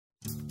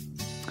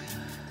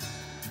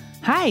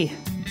Hi.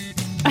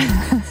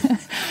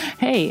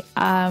 Hey,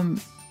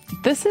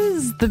 this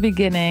is the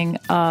beginning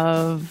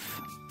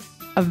of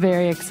a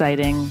very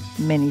exciting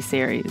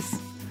mini-series.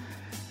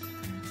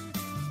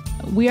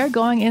 We are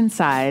going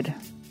inside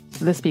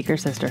the Speaker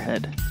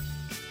Sisterhood.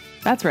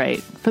 That's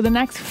right. For the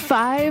next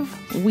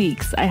 5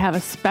 weeks, I have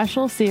a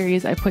special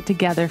series I put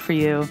together for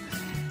you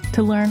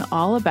to learn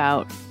all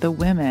about the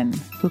women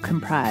who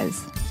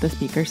comprise the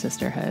Speaker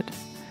Sisterhood.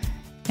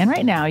 And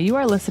right now, you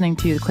are listening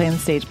to the Claim the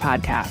Stage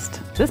podcast.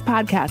 This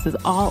podcast is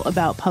all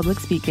about public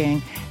speaking,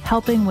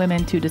 helping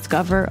women to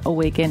discover,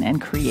 awaken, and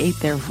create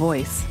their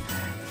voice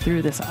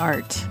through this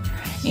art.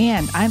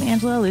 And I'm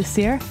Angela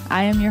Lucier.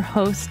 I am your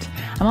host.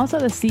 I'm also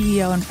the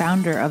CEO and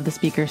founder of the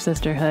Speaker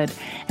Sisterhood,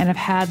 and I've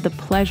had the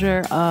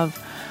pleasure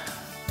of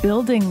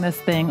building this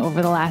thing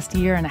over the last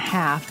year and a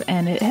half,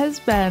 and it has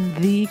been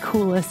the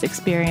coolest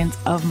experience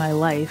of my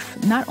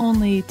life, not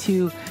only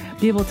to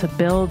be able to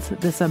build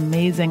this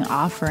amazing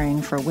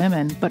offering for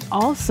women, but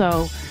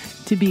also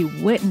to be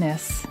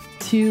witness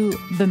to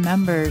the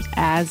members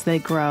as they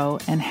grow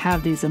and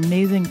have these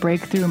amazing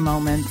breakthrough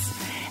moments,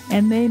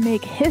 and they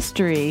make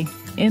history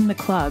in the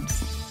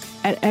clubs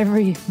at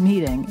every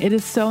meeting. It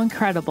is so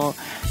incredible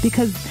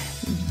because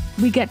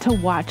we get to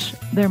watch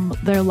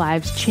their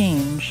lives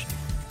change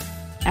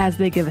as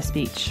they give a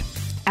speech,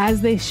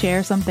 as they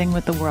share something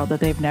with the world that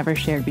they've never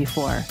shared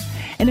before.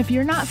 And if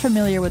you're not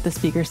familiar with the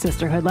Speaker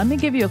Sisterhood, let me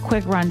give you a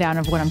quick rundown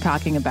of what I'm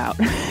talking about.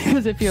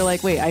 Because if you're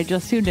like, wait, I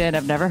just tuned in,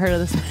 I've never heard of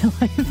this in my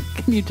life,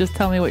 can you just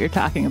tell me what you're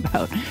talking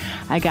about?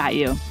 I got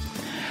you.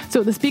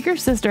 So the Speaker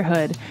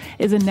Sisterhood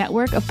is a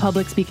network of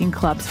public speaking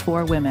clubs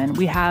for women.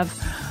 We have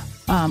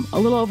a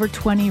little over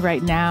 20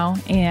 right now,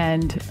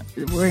 and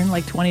we're in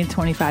like 20 to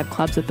 25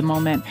 clubs at the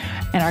moment.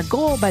 And our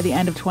goal by the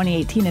end of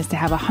 2018 is to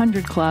have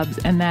 100 clubs,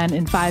 and then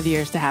in 5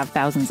 years to have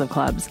thousands of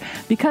clubs,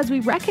 because we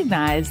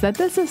recognize that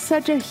this is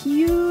such a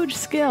huge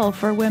skill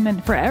for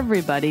women, for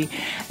everybody,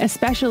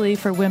 especially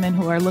for women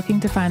who are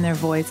looking to find their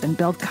voice and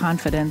build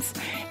confidence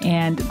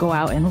and go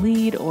out and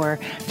lead, or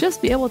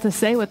just be able to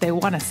say what they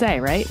want to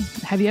say, right?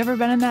 Have you ever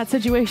been in that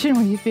situation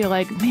where you feel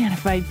like, man,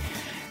 if I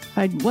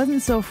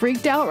wasn't so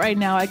freaked out right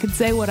now, I could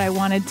say what I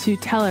wanted to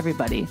tell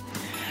everybody.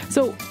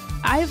 So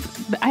I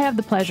have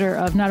the pleasure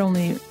of not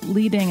only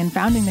leading and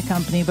founding the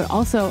company, but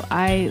also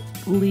I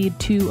lead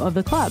 2 of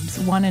the clubs,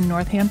 one in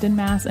Northampton,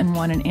 Mass, and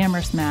one in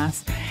Amherst,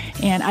 Mass.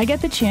 And I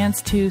get the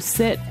chance to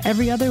sit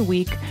every other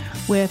week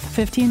with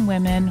 15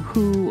 women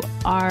who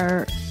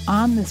are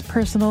on this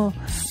personal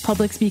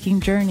public speaking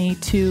journey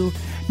to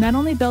not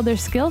only build their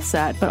skill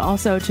set, but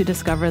also to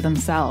discover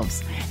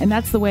themselves. And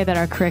that's the way that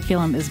our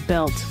curriculum is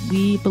built.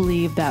 We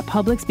believe that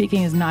public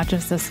speaking is not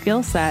just a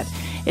skill set,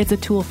 it's a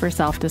tool for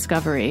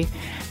self-discovery.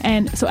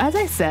 And so as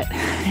I sit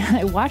and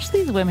I watch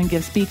these women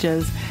give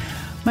speeches,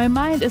 my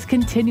mind is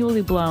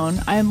continually blown.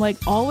 I am like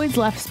always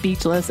left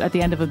speechless at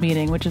the end of a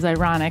meeting, which is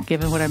ironic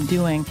given what I'm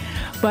doing.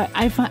 But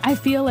I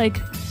feel like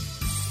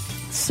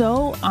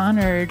so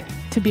honored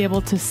to be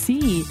able to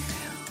see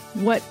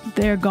what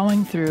they're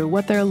going through,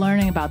 what they're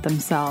learning about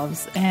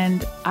themselves.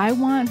 And I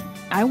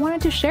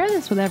wanted to share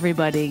this with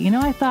everybody. You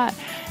know, I thought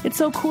it's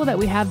so cool that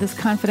we have this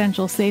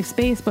confidential, safe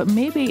space, but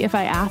maybe if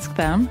I ask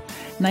them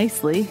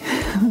nicely,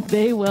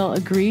 they will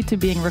agree to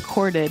being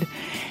recorded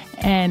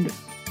and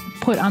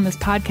put on this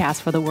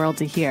podcast for the world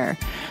to hear.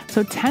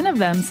 So 10 of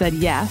them said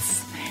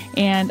yes,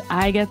 and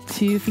I get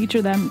to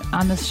feature them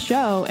on this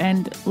show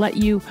and let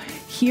you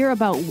hear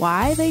about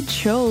why they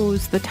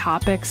chose the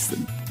topics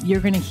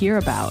you're going to hear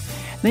about.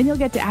 Then you'll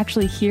get to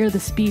actually hear the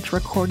speech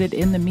recorded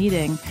in the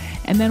meeting.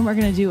 And then we're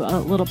going to do a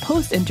little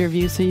post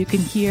interview so you can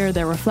hear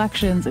their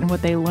reflections and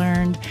what they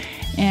learned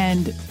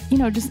and, you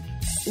know, just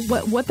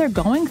what they're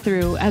going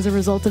through as a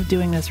result of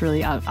doing this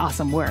really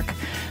awesome work.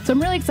 So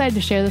I'm really excited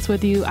to share this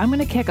with you. I'm going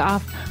to kick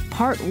off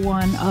part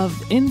 1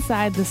 of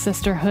Inside the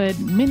Sisterhood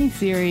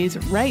mini-series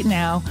right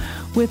now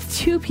with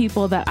 2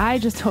 people that I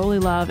just totally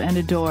love and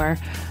adore,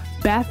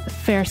 Beth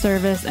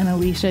Fairservice and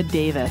Alicia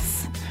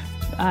Davis.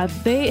 I'm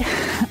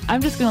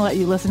just going to let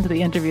you listen to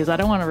the interviews. I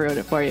don't want to ruin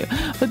it for you,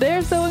 but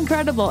they're so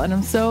incredible, and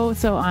I'm so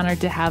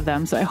honored to have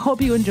them. So I hope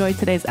you enjoyed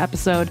today's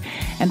episode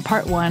and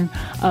part 1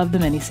 of the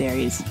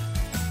mini-series.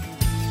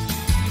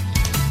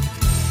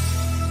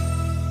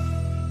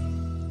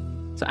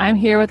 So I'm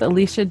here with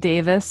Alicia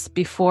Davis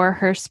before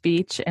her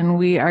speech, and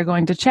we are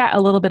going to chat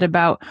a little bit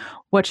about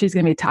what she's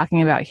going to be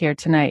talking about here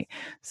tonight.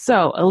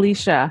 So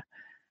Alicia,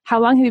 how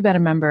long have you been a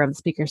member of the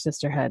Speaker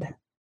Sisterhood?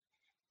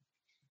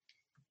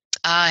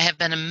 I have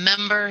been a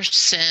member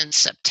since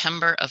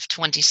September of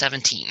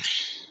 2017.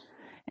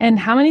 And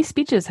how many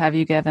speeches have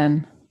you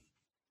given?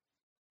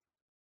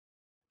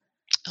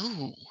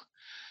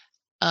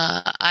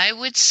 I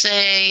would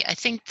say, I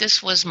think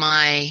this was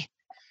my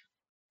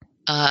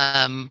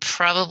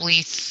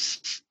probably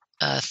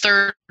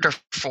third or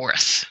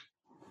fourth.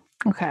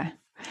 Okay.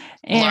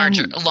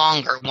 And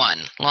longer one.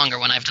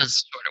 I've done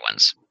shorter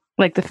ones.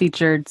 Like the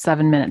featured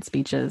 7-minute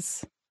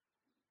speeches.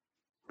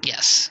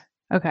 Yes.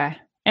 Okay.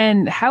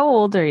 And how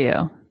old are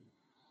you?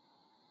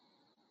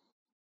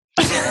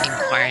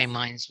 inquiring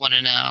minds want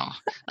to know.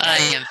 I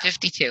am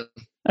 52.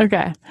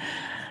 Okay.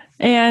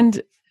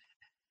 And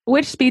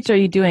which speech are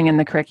you doing in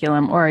the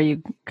curriculum, or are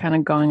you kind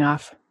of going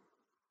off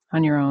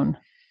on your own?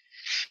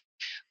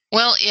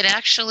 Well, it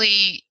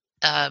actually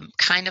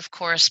kind of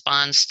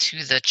corresponds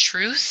to the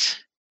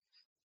truth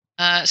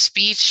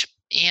speech,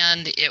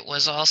 and it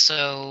was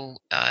also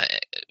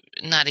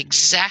not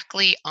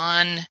exactly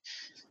on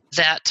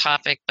that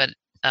topic, but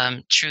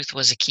truth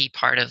was a key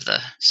part of the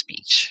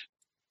speech.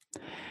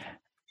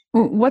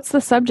 What's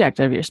the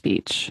subject of your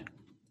speech?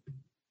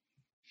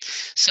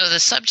 So the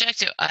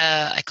subject,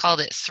 I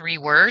called it 3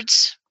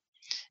 words,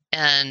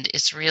 and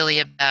it's really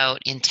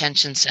about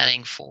intention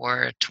setting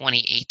for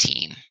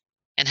 2018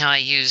 and how I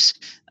use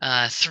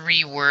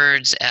 3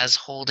 words as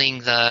holding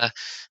the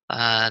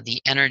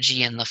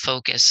energy and the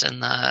focus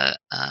and the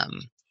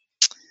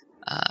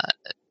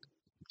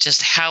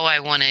just how I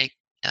want to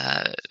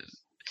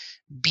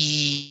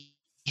be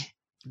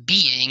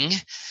being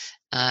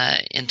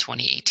in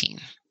 2018.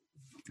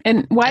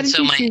 And why did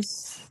you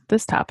choose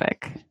this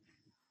topic?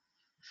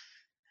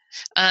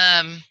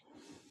 Well,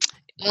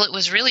 it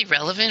was really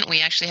relevant.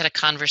 We actually had a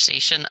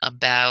conversation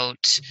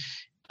about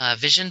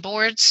vision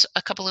boards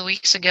a couple of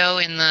weeks ago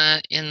in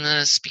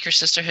the Speaker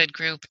Sisterhood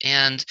group,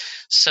 and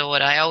so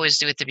what I always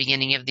do at the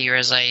beginning of the year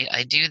is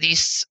I do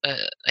these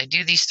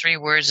 3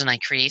 words and I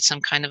create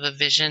some kind of a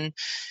vision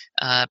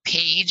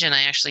page, and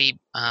I actually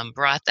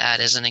brought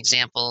that as an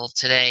example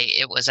today.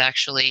 It was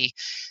actually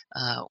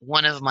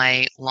one of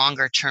my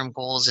longer term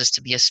goals is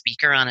to be a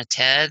speaker on a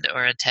TED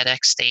or a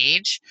TEDx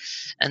stage,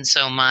 and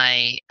so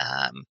my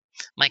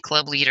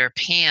club leader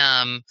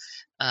Pam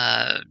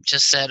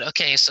just said,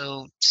 okay,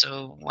 so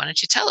why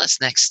don't you tell us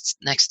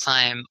next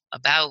time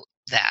about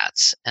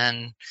that?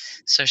 And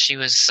so she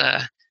was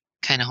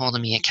kind of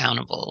holding me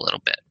accountable a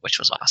little bit, which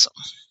was awesome.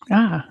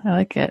 I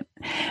like it.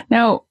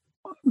 Now,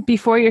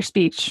 before your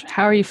speech,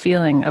 how are you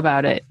feeling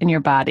about it in your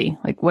body?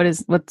 Like,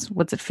 what's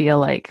it feel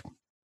like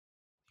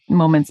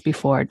moments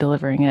before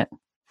delivering it?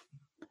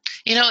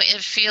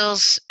 It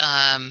feels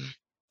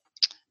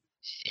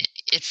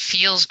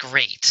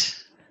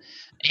great,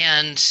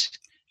 and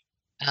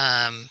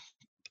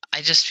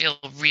I just feel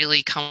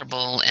really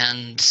comfortable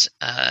and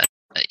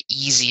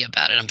easy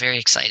about it. I'm very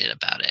excited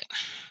about it.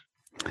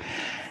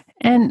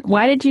 And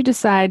why did you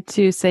decide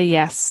to say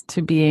yes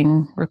to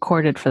being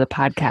recorded for the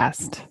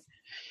podcast?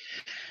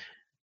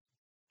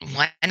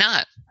 Why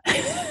not?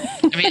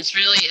 It's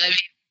really,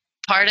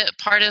 part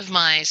of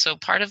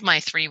my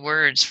 3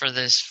 words for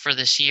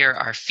this year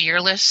are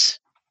fearless,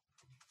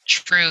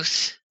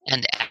 truth,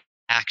 and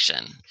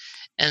action.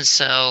 And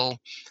so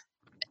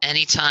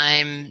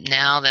anytime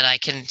now that I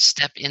can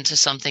step into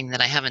something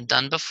that I haven't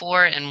done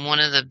before, and one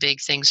of the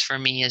big things for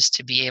me is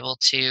to be able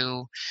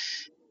to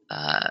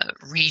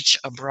reach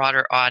a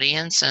broader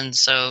audience, and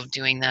so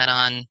doing that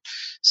on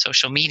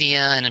social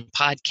media and in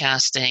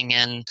podcasting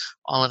and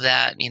all of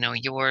that,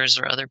 yours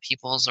or other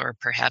people's or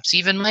perhaps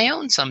even my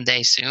own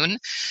someday soon,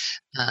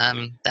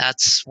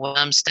 that's what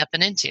I'm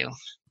stepping into.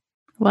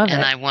 Love it.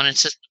 And I wanted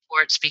to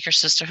support Speaker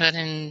Sisterhood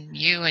and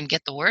you and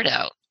get the word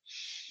out.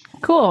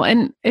 Cool.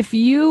 And if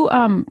you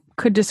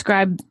could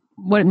describe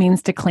what it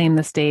means to claim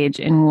the stage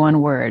in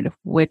one word,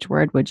 which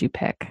word would you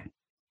pick?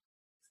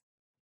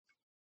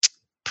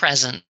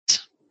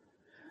 Present.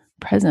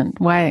 Present.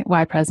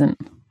 Why present?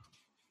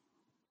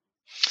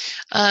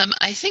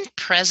 I think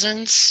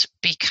presence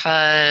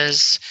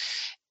because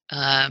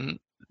I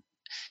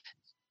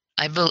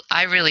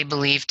really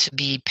believe to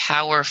be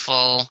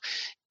powerful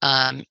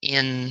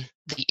in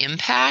the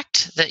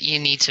impact that you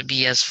need to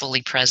be as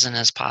fully present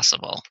as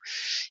possible.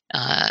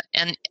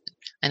 And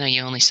I know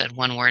you only said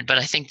one word, but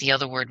I think the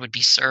other word would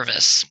be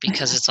service,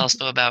 because it's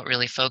also about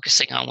really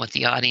focusing on what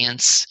the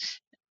audience,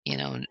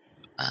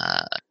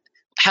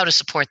 how to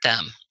support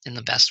them in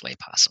the best way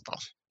possible.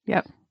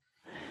 Yep.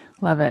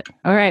 Love it.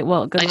 All right.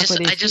 Well, good luck with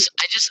these.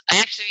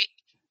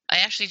 I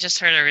actually just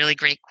heard a really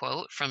great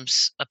quote from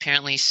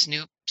apparently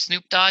Snoop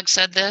Dogg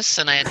said this,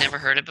 and I had never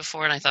heard it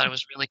before, and I thought it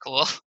was really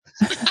cool,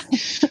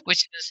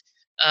 which is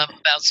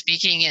about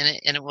speaking,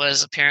 and it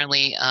was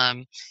apparently,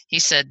 he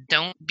said,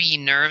 "Don't be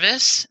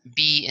nervous,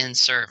 be in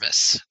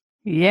service."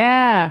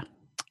 Yeah.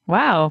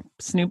 Wow.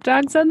 Snoop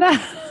Dogg said that?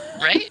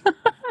 Right?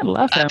 I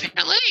love him.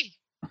 Apparently.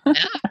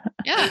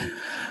 Yeah.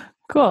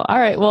 Cool. All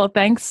right. Well,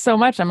 thanks so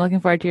much. I'm looking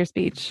forward to your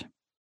speech.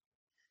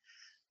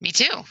 Me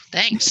too.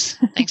 Thanks.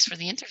 Thanks for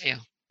the interview.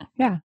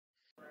 Yeah.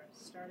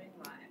 Starting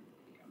live.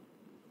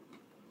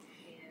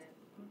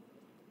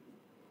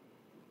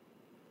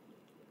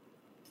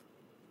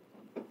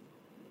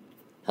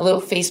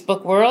 Hello,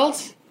 Facebook world.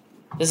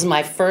 This is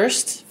my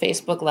first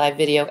Facebook Live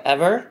video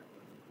ever.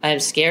 I am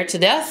scared to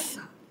death,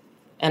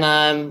 and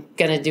I'm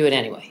going to do it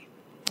anyway.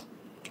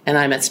 And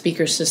I'm at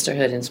Speaker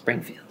Sisterhood in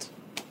Springfield,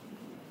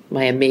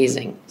 my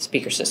amazing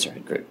Speaker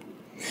Sisterhood group.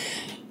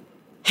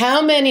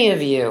 How many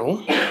of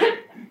you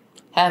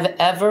have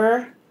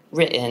ever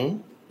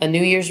written a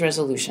New Year's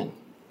resolution?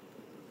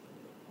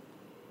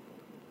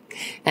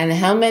 And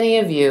how many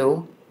of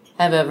you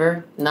have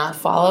ever not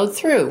followed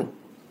through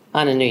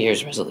on a New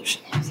Year's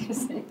resolution?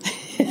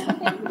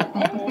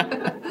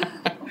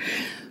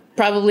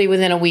 probably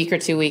within a week or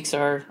 2 weeks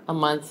or a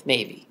month,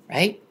 maybe,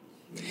 right?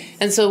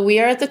 And so we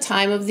are at the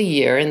time of the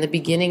year, in the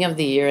beginning of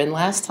the year. And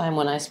last time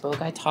when I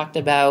spoke, I talked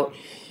about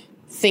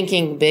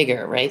thinking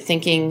bigger, right?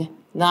 Thinking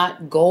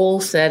not goal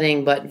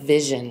setting, but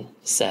vision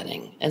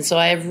setting. And so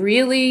I have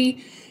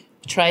really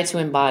tried to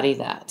embody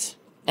that.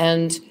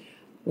 And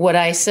what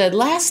I said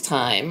last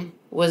time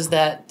was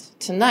that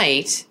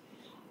tonight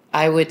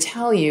I would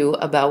tell you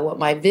about what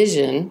my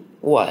vision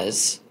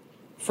was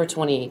for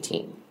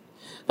 2018.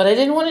 But I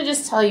didn't want to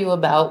just tell you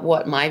about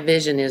what my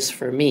vision is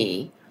for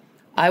me.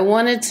 I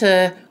wanted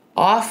to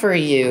offer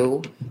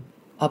you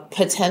a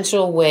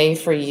potential way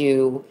for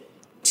you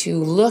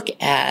to look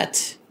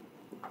at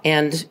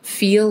and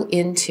feel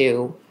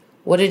into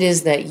what it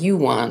is that you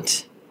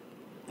want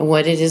and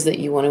what it is that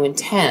you want to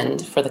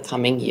intend for the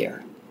coming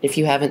year, if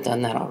you haven't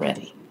done that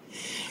already.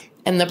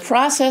 And the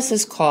process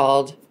is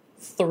called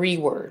 3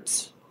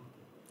 words.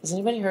 Has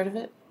anybody heard of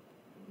it?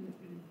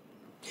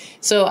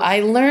 So I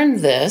learned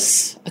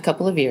this a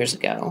couple of years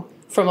ago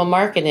from a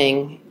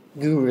marketing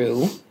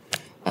guru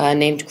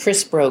named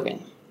Chris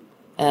Brogan.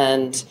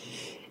 And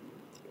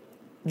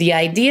the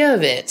idea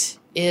of it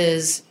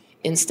is,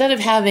 instead of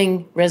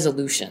having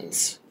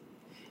resolutions,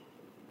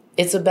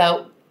 it's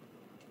about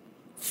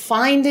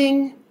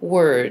finding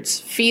words,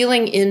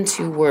 feeling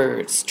into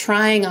words,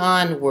 trying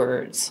on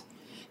words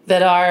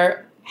that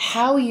are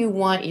how you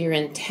want your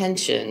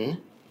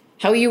intention,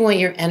 how you want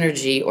your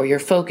energy or your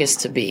focus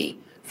to be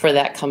for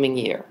that coming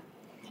year.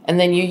 And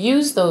then you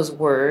use those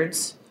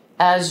words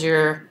as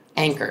your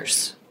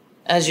anchors,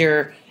 as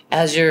your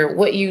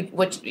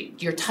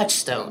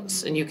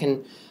touchstones. And you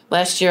can,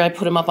 last year I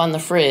put them up on the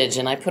fridge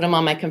and I put them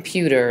on my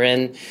computer,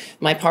 and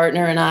my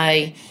partner and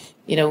I,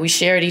 we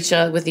shared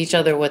with each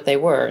other what they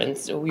were. And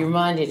so we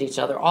reminded each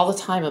other all the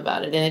time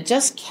about it. And it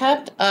just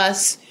kept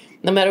us,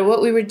 no matter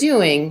what we were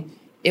doing,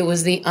 it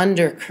was the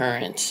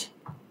undercurrent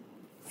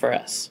for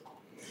us.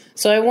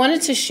 So I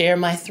wanted to share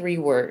my 3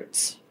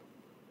 words: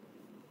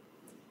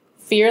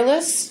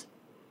 fearless,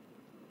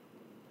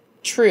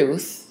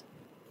 truth,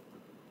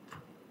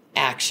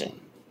 action.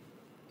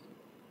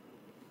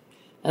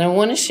 And I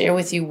want to share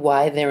with you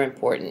why they're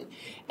important.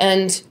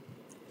 And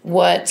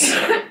what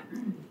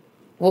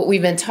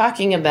we've been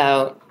talking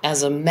about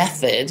as a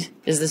method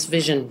is this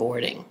vision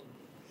boarding.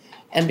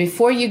 And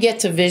before you get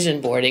to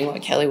vision boarding,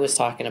 what Kelly was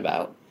talking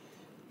about,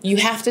 you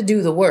have to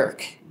do the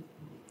work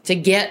to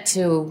get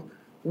to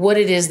what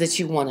it is that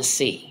you want to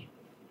see.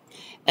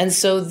 And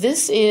so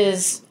this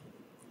is,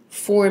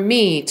 for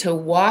me, to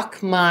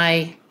walk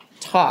my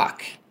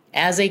talk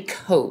as a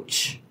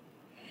coach,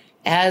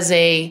 as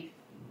a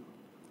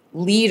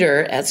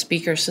leader at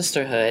Speaker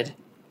Sisterhood.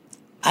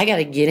 I got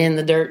to get in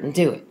the dirt and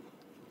do it.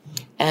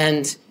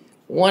 And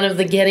one of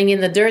the getting in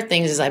the dirt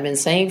things is, I've been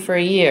saying for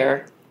a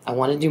year, I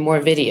want to do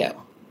more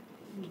video.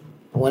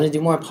 I want to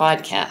do more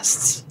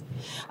podcasts.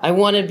 I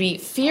want to be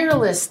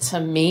fearless. To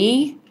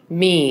me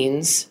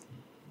means,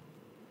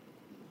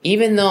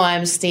 even though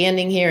I'm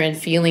standing here and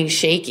feeling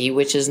shaky,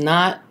 which is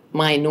not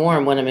my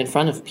norm when I'm in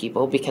front of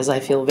people, because I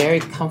feel very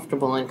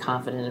comfortable and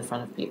confident in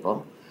front of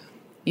people,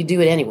 you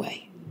do it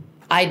anyway.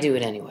 I do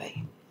it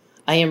anyway.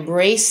 I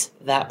embrace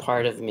that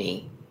part of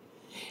me.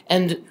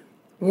 And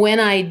when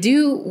I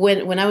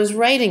was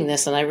writing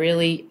this, and I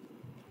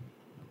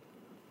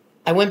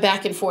went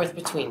back and forth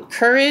between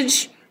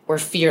courage or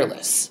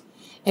fearless.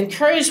 And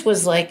courage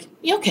was like,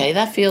 okay,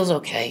 that feels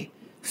okay.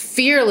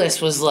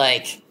 Fearless was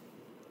like,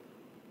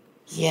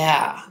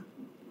 yeah,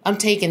 I'm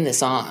taking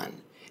this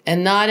on.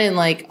 And not in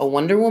like a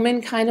Wonder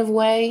Woman kind of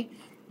way,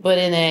 but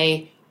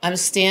in I'm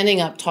standing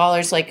up taller.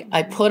 It's like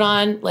I put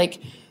on like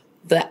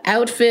the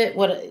outfit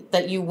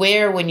that you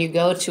wear when you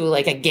go to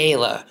like a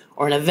gala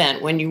or an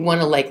event, when you want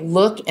to like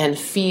look and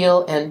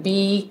feel and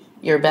be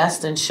your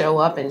best and show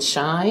up and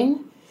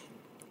shine.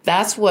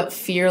 That's what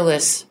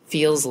fearless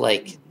feels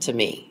like to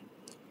me.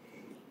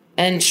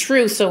 And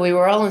truth, so we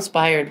were all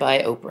inspired by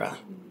Oprah,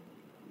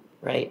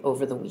 right,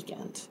 over the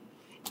weekend.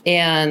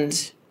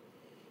 And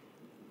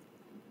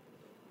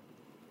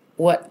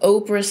what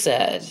Oprah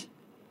said,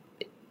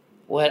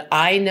 what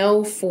I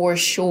know for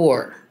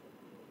sure,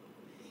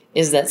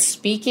 is that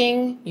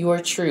speaking your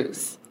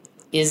truth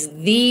is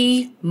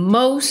the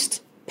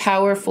most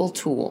powerful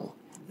tool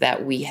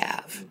that we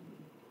have.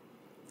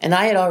 And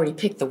I had already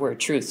picked the word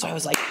truth, so I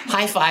was like,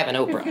 high-fiving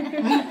Oprah.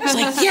 I was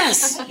like,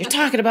 yes, you're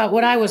talking about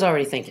what I was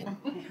already thinking.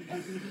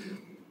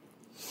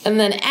 And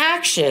then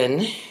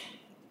action,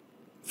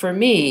 for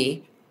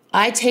me,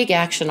 I take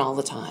action all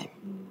the time.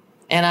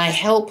 And I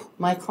help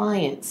my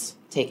clients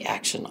take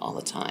action all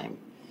the time.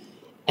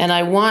 And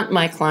I want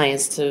my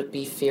clients to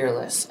be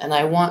fearless. And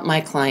I want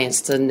my clients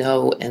to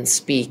know and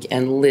speak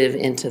and live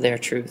into their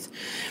truth.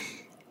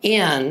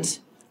 And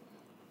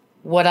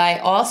what I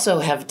also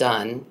have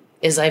done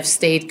is I've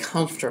stayed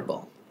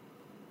comfortable.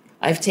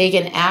 I've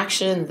taken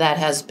action that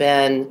has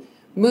been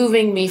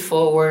moving me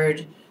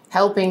forward,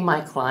 helping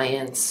my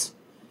clients,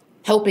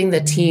 helping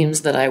the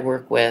teams that I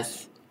work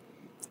with,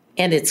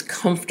 and it's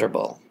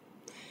comfortable.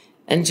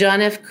 And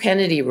John F.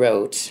 Kennedy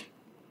wrote,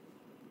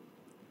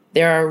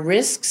 there are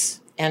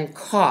risks and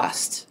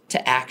costs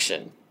to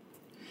action.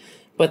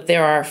 But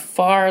there are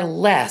far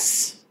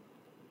less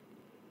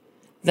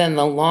than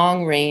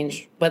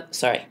the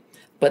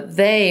but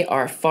they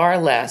are far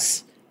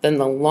less than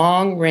the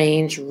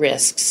long-range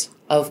risks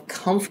of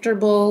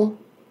comfortable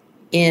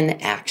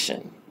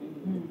inaction.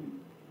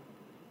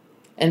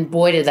 And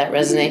boy, did that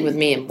resonate with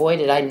me, and boy,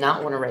 did I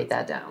not want to write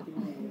that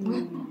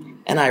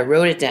down. And I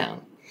wrote it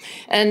down.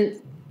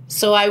 And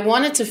so I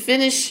wanted to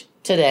finish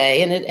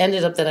today, and it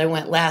ended up that I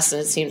went last,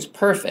 and it seems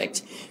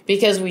perfect,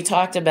 because we're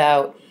talking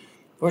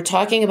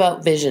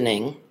about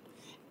visioning,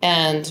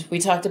 and we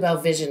talked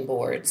about vision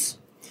boards.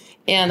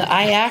 And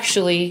I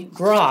actually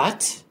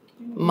brought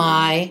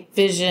my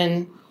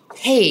vision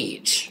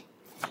page.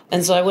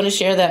 And so I want to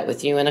share that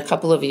with you, and a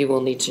couple of you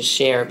will need to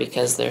share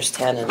because there's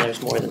 10 and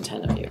there's more than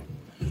 10 of you.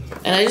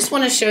 And I just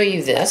want to show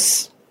you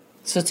this.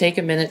 So take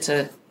a minute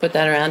to put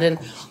that around, and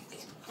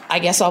I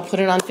guess I'll put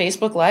it on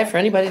Facebook Live for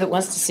anybody that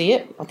wants to see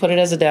it. I'll put it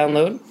as a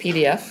download,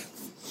 PDF.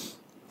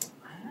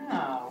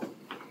 Wow.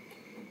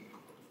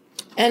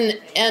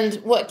 And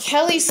what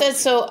Kelly said,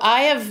 so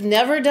I have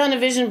never done a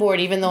vision board,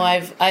 even though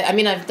I've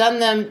done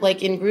them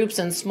like in groups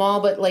and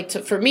small, but like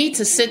for me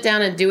to sit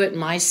down and do it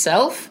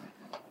myself,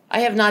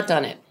 I have not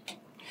done it.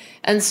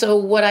 And so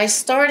what I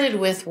started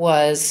with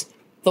was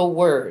the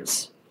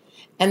words.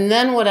 And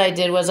then what I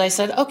did was I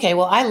said, okay,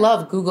 well, I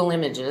love Google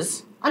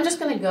Images. I'm just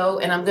going to go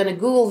and I'm going to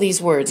Google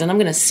these words, and I'm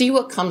going to see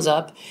what comes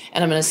up,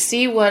 and I'm going to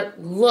see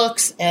what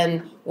looks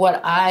and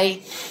what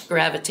I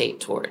gravitate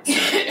towards.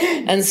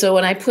 And so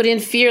when I put in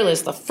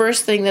fearless, the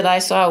first thing that I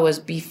saw was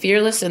be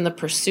fearless in the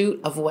pursuit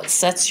of what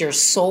sets your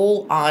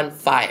soul on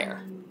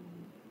fire.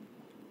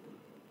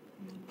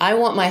 I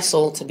want my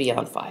soul to be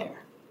on fire.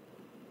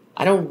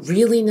 I don't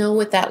really know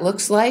what that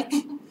looks like.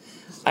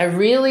 I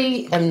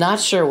really am not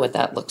sure what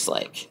that looks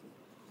like.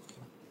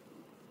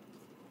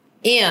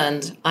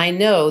 And I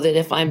know that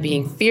if I'm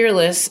being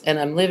fearless and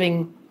I'm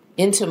living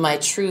into my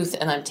truth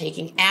and I'm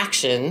taking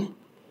action,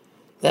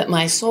 that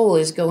my soul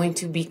is going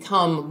to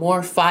become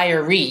more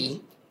fiery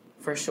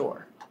for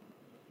sure.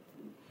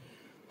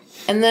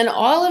 And then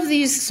all of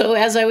these, so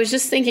as I was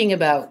just thinking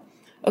about,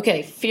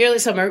 okay,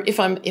 fearless, if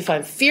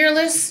I'm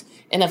fearless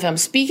and if I'm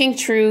speaking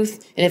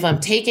truth and if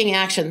I'm taking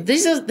action,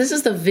 this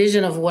is the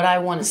vision of what I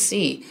want to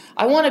see.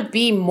 I want to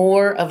be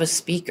more of a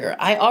speaker.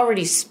 I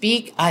already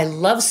speak. I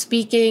love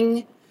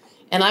speaking.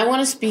 And I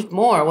want to speak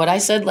more. What I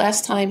said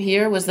last time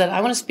here was that I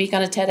want to speak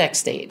on a TEDx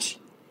stage.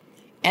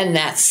 And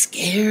that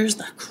scares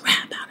the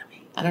crap out of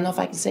me. I don't know if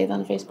I can say that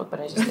on Facebook, but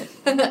I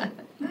just did.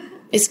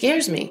 It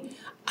scares me.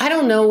 I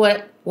don't know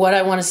what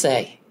I want to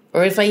say,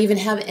 or if I even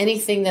have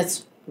anything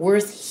that's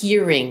worth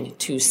hearing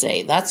to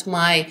say. That's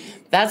my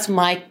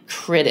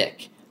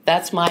critic.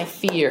 That's my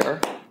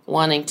fear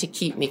wanting to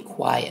keep me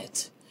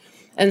quiet.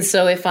 And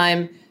so if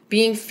I'm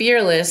being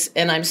fearless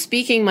and I'm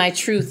speaking my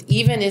truth,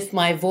 even if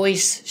my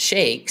voice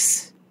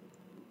shakes,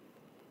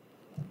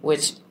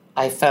 which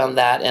I found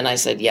that and I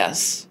said,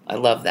 yes, I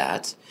love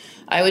that.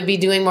 I would be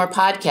doing more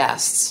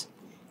podcasts.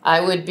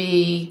 I would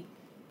be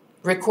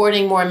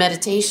recording more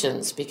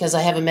meditations because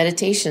I have a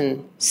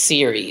meditation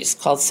series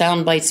called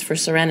Sound Bites for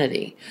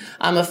Serenity.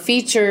 I'm a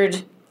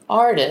featured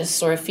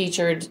artist or a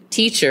featured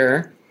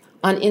teacher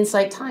on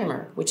Insight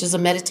Timer, which is a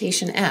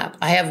meditation app.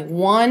 I have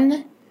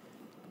one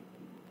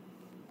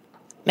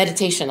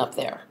meditation up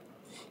there.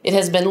 It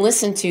has been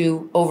listened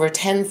to over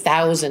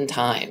 10,000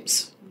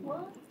 times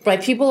by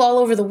people all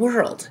over the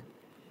world.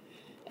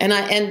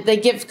 And they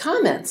give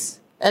comments,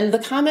 and the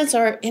comments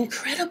are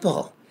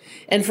incredible.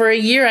 And for a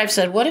year I've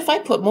said, what if I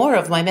put more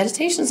of my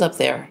meditations up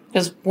there?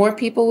 Because more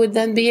people would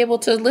then be able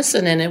to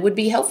listen and it would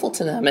be helpful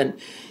to them.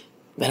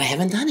 But I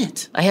haven't done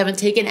it. I haven't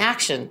taken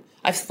action.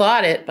 I've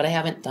thought it, but I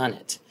haven't done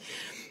it.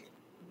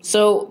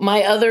 So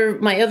my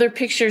other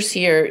pictures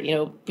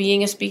here,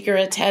 being a speaker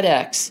at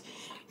TEDx,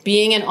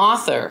 being an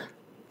author.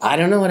 I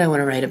don't know what I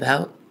want to write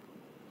about,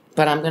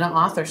 but I'm going to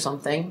author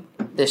something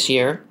this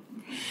year.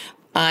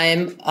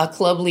 I'm a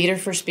club leader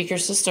for Speaker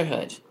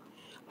Sisterhood.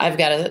 I've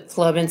got a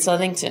club in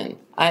Southington.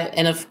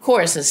 And of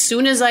course, as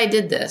soon as I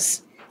did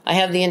this, I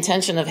have the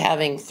intention of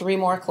having 3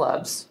 more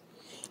clubs.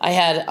 I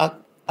had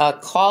a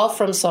call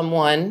from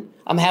someone.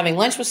 I'm having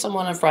lunch with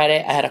someone on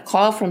Friday. I had a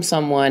call from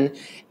someone,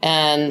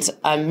 and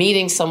I'm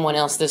meeting someone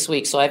else this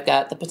week. So I've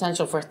got the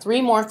potential for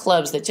 3 more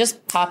clubs that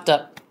just popped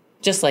up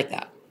just like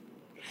that.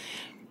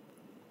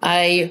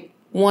 I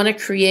want to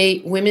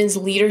create women's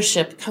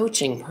leadership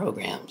coaching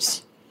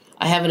programs.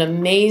 I have an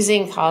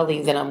amazing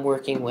colleague that I'm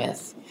working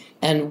with,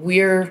 and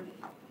we're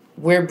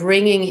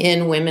bringing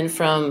in women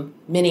from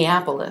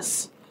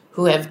Minneapolis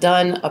who have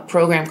done a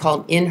program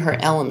called In Her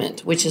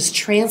Element, which is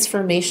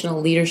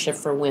transformational leadership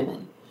for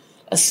women,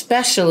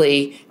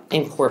 especially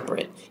in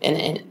corporate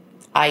and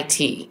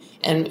IT.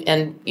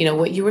 And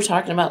what you were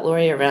talking about,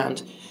 Lori,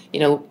 around,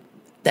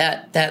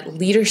 that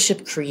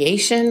leadership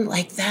creation,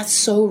 like that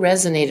so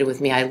resonated with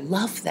me. I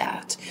love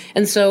that.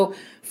 And so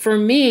for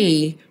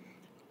me,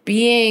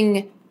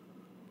 being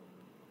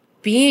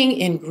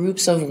in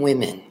groups of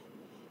women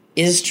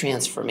is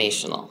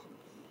transformational.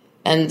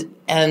 And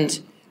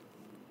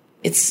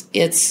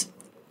it's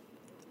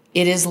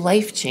it is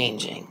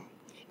life-changing.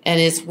 And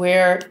it's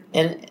where,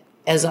 and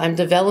as I'm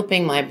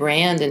developing my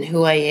brand and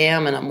who I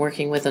am, and I'm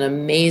working with an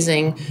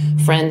amazing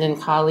friend and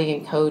colleague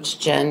and coach,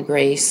 Jen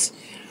Grace,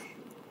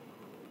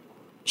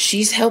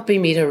 she's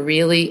helping me to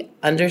really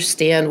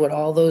understand what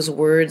all those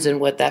words and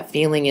what that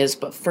feeling is.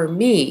 But for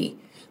me,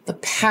 the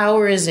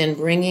power is in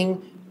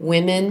bringing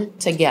women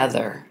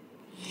together.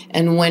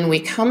 And when we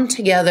come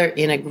together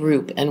in a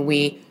group and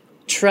we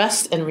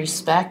trust and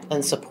respect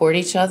and support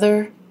each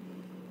other,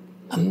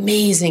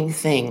 amazing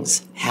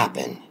things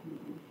happen.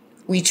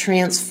 We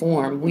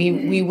transform.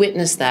 We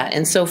witness that.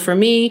 And so for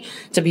me,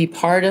 to be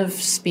part of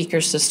Speaker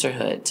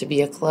Sisterhood, to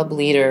be a club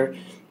leader,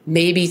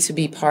 maybe to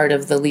be part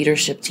of the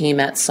leadership team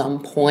at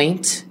some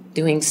point,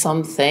 doing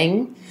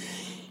something,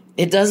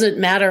 it doesn't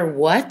matter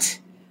what.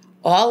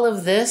 All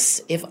of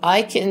this, if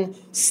I can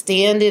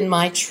stand in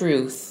my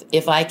truth,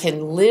 if I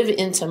can live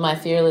into my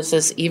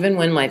fearlessness even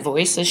when my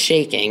voice is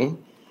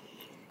shaking,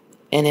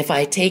 and if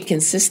I take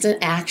consistent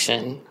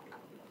action.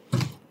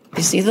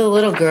 You see the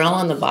little girl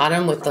on the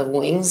bottom with the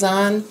wings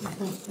on?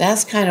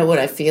 That's kind of what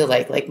I feel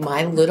like. Like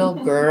my little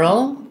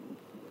girl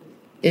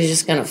is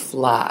just going to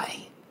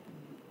fly.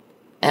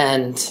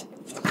 And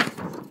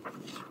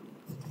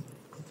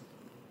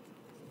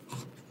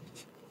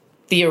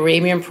the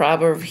Arabian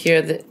proverb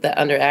here that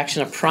under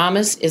action, a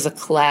promise is a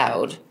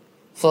cloud,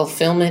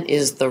 fulfillment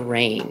is the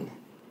rain.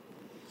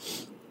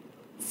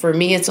 For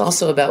me, it's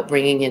also about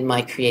bringing in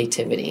my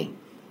creativity.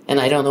 And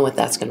I don't know what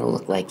that's going to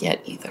look like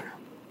yet either.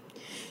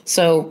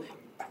 So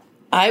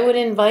I would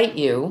invite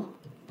you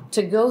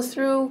to go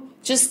through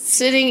just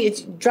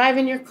sitting,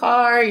 driving your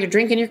car, you're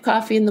drinking your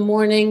coffee in the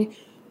morning.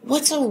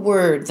 What's a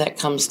word that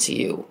comes to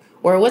you?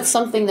 Or what's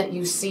something that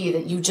you see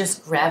that you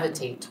just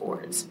gravitate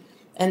towards?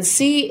 And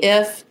see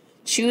if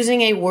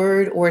choosing a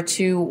word or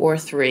two or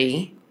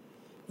three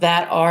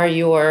that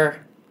are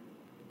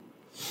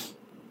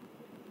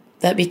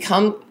that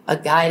become a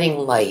guiding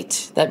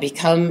light, that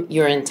become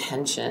your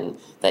intention,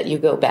 that you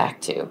go back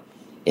to.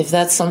 If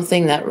that's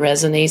something that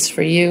resonates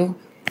for you,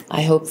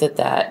 I hope that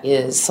that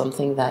is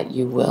something that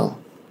you will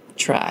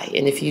try.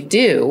 And if you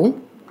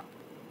do,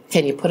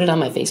 can you put it on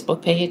my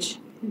Facebook page?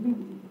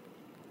 Mm-hmm.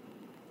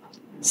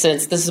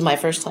 Since this is my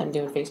first time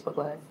doing Facebook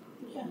Live.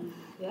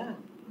 Yeah.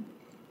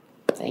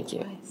 Thank you.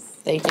 Nice.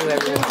 Thank you,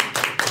 everyone.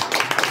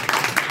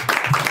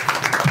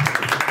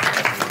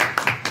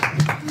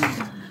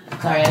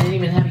 Sorry, I didn't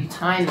even have you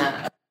time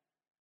that.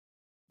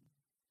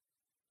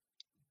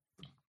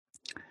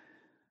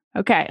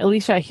 Okay,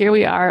 Alicia, here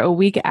we are a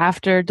week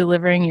after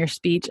delivering your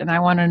speech, and I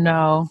want to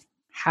know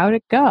how'd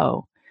it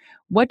go?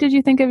 What did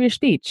you think of your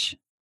speech?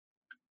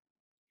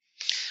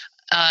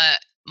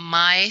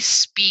 My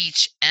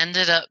speech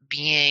ended up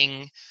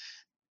being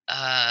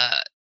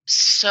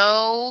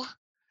so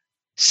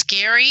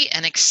scary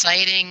and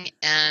exciting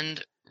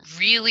and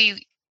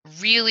really,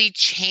 really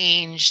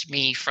changed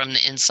me from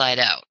the inside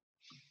out.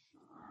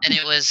 And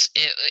it was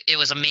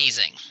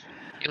amazing.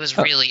 It was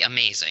really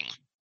amazing.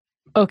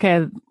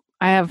 Okay,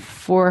 I have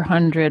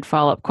 400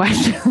 follow-up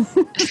questions.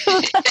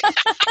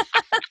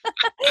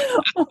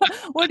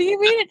 What do you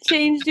mean it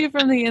changed you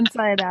from the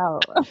inside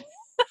out?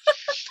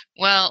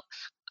 Well,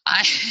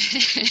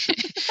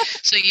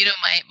 so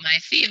my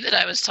theme that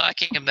I was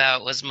talking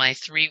about was my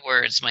 3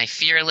 words: my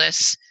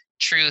fearless,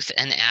 truth,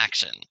 and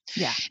action.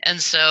 Yeah. And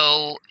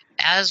so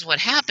as what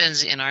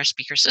happens in our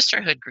Speaker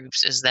Sisterhood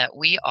groups is that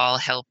we all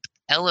help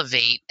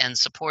elevate and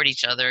support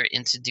each other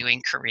into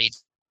doing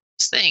courageous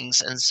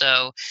things. And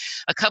so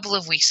a couple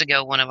of weeks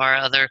ago, one of our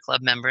other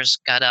club members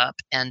got up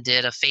and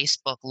did a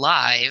Facebook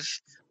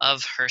Live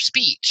of her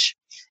speech.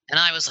 And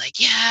I was like,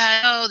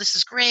 yeah, oh, this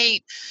is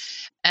great.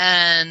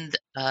 And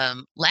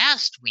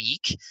last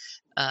week,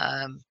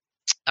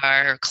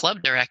 our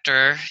club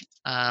director,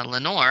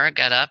 Lenore,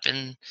 got up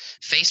and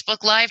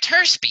Facebook Lived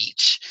her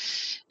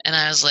speech. And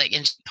I was like,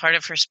 and part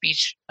of her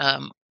speech,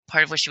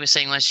 part of what she was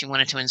saying was she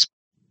wanted to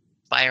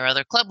inspire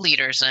other club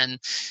leaders, and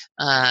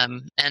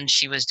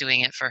she was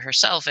doing it for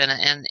herself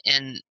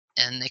and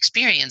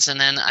experience. And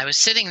then I was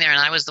sitting there and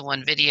I was the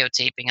one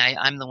videotaping.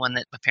 I'm the one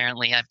that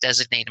apparently I've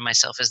designated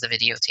myself as the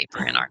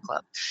videotaper in our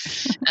club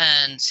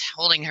and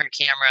holding her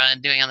camera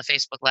and doing on the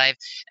Facebook Live.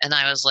 And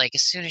I was like,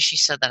 as soon as she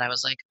said that, I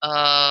was like,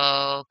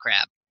 oh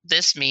crap,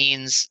 this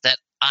means that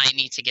I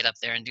need to get up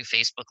there and do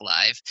Facebook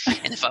Live.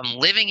 And if I'm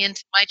living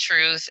into my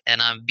truth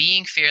and I'm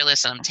being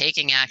fearless and I'm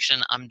taking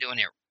action, I'm doing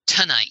it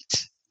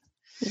tonight.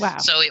 Wow.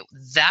 So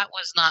that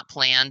was not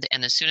planned.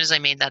 And as soon as I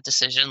made that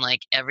decision,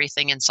 like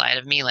everything inside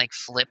of me like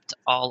flipped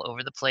all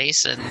over the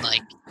place. And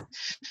like,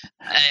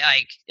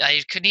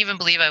 I couldn't even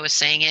believe I was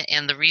saying it.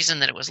 And the reason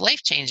that it was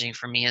life-changing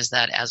for me is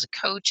that as a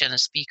coach and a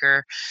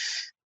speaker,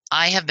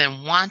 I have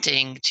been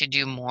wanting to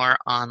do more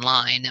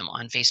online. I'm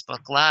on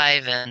Facebook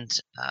Live and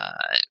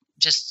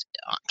just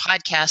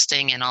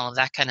podcasting and all of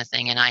that kind of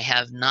thing. And I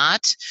have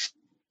not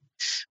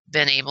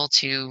been able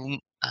to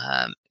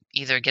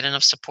either get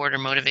enough support or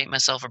motivate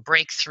myself or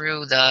break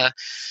through the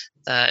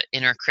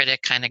inner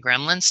critic kind of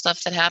gremlin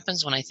stuff that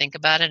happens when I think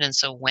about it. And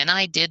so when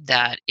I did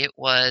that, it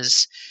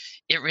was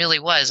it really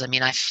was. I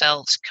mean, I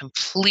felt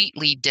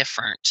completely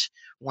different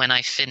when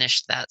I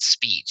finished that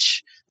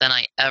speech than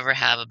I ever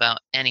have about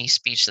any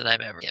speech that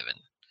I've ever given.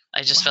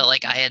 I just felt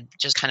like I had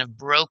just kind of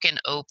broken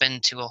open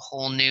to a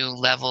whole new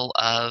level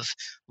of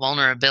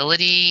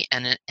vulnerability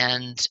and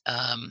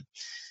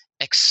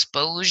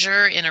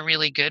exposure in a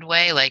really good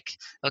way. Like,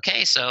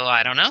 okay, so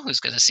I don't know who's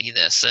going to see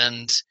this,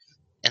 and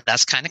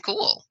that's kind of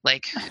cool.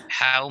 Like,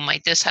 how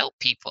might this help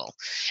people?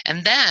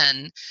 And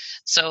then,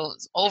 so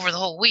over the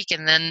whole week,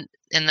 and then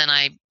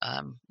I,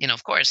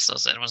 of course,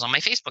 those it was on my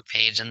Facebook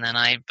page, and then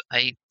I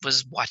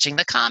was watching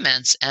the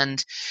comments,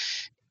 and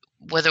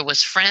whether it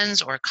was friends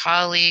or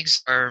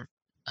colleagues or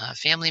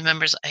family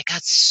members, I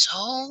got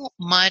so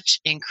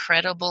much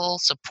incredible,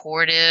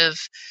 supportive,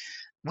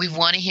 we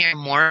want to hear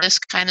more of this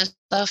kind of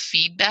stuff,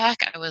 feedback.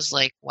 I was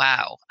like,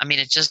 wow. I mean,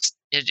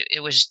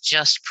 it was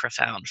just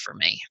profound for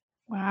me.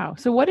 Wow.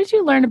 So what did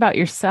you learn about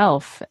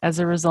yourself as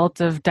a result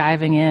of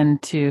diving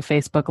into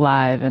Facebook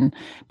Live and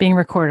being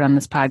recorded on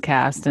this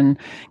podcast and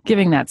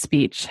giving that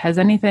speech? Has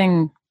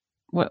anything,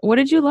 what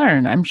did you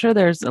learn? I'm sure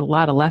there's a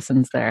lot of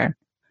lessons there.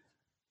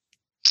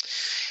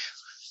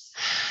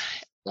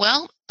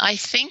 Well, I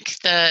think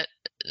that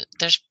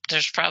there's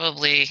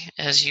probably,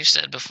 as you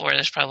said before,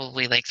 there's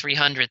probably like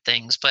 300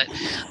 things, but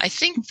I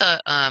think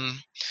I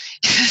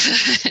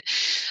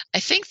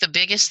think the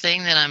biggest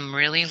thing that I'm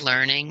really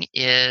learning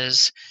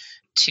is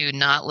to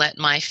not let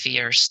my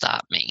fear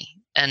stop me.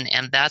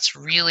 And that's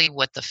really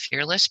what the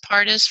fearless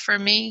part is for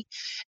me.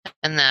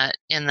 And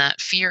that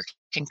fear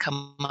can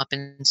come up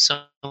in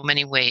so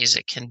many ways.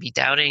 It can be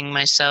doubting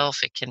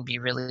myself. It can be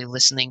really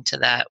listening to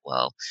that.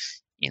 Well,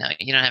 you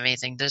don't have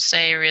anything to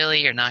say,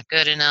 really. You're not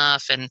good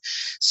enough. And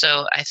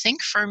so I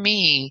think for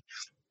me,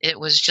 it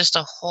was just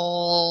a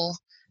whole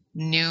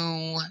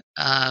new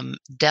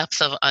depth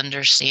of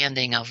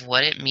understanding of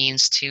what it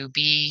means to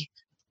be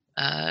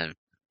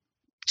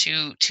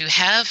to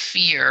have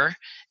fear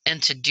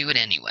and to do it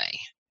anyway.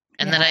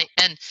 And that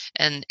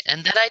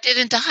I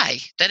didn't die,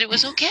 that it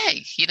was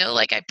okay.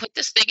 Like I put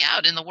this thing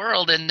out in the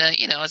world, and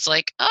it's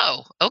like,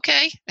 oh,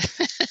 okay.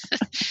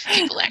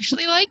 People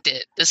actually liked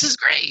it. This is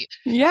great.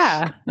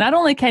 Yeah. Not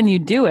only can you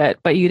do it,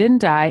 but you didn't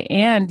die,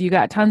 and you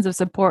got tons of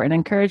support and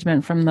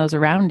encouragement from those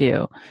around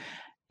you.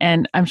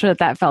 And I'm sure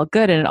that felt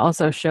good. And it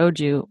also showed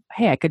you,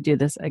 hey, I could do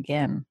this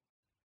again.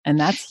 And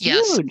that's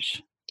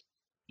huge.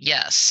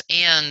 Yes.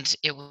 And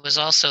it was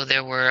also,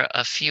 there were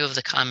a few of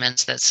the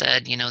comments that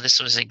said,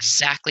 this was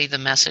exactly the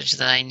message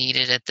that I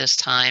needed at this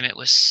time. It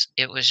was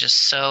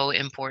just so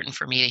important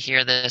for me to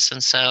hear this.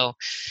 And so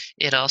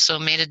it also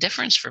made a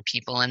difference for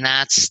people. And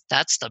that's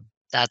the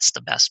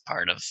best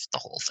part of the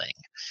whole thing.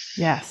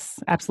 Yes,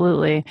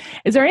 absolutely.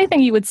 Is there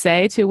anything you would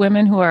say to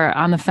women who are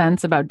on the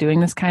fence about doing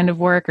this kind of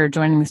work or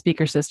joining the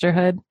Speaker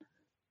Sisterhood?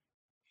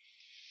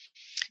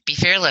 Be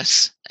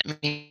fearless. I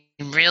mean,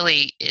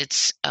 really,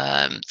 it's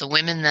the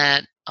women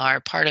that are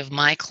part of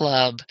my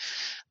club.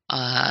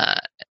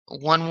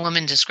 One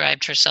woman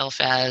described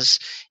herself as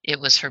it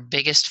was her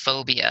biggest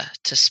phobia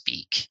to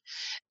speak,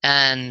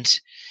 and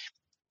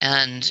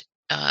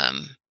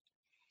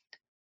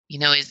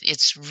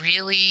it's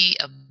really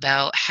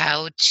about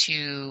how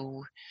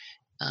to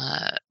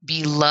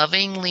be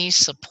lovingly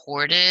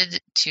supported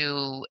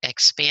to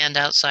expand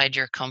outside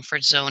your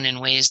comfort zone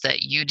in ways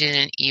that you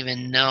didn't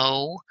even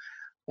know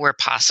were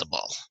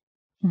possible.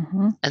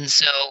 Mm-hmm. And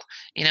so,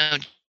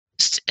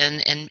 just,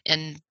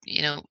 and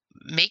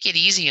make it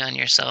easy on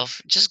yourself.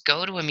 Just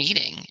go to a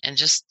meeting and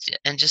just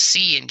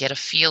see and get a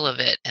feel of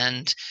it.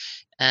 And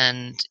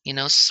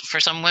for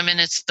some women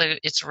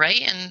it's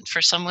right, and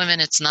for some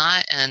women it's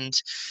not.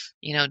 And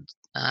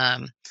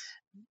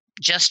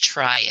just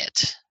try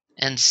it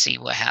and see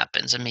what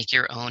happens, and make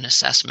your own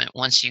assessment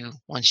once you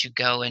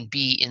go and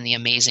be in the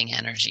amazing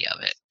energy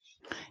of it.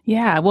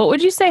 Yeah. What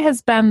would you say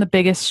has been the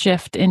biggest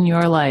shift in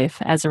your life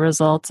as a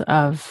result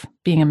of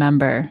being a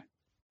member?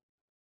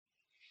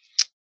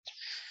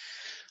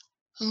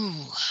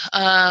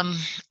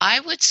 I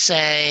would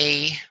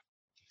say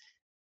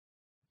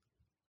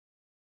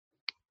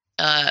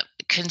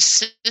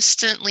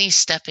consistently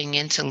stepping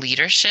into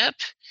leadership,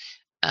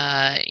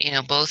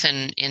 both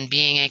in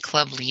being a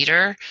club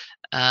leader,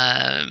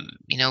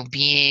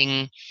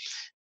 being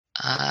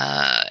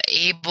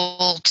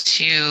able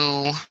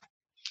to,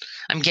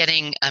 I'm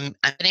getting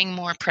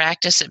more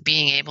practice at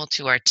being able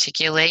to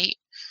articulate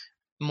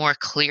more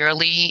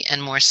clearly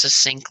and more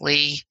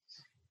succinctly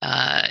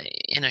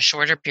in a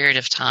shorter period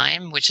of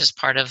time, which is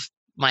part of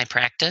my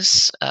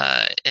practice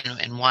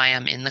and why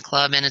I'm in the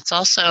club. And it's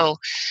also,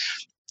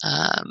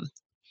 I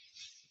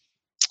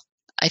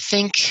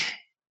think,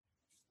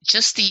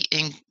 just the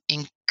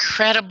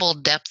incredible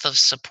depth of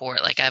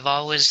support. Like, I've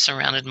always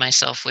surrounded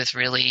myself with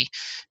really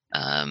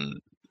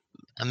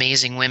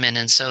amazing women,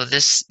 and so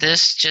this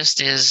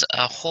just is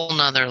a whole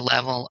nother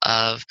level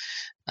of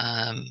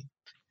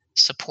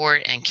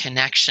support and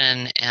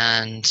connection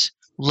and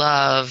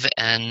love,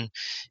 and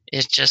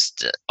it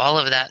just, all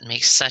of that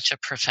makes such a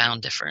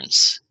profound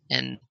difference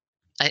in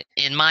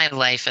my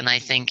life, and I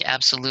think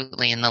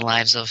absolutely in the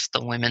lives of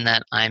the women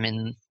that I'm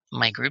in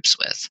my groups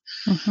with.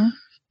 Mm-hmm.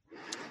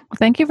 Well,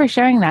 thank you for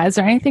sharing that. Is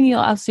there anything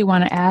else you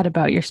want to add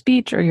about your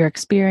speech or your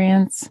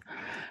experience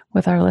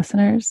with our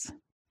listeners?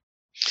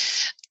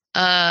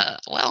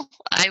 Well,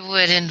 I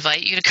would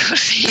invite you to go to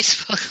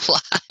Facebook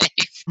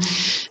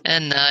Live,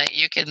 and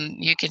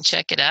you can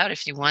check it out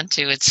if you want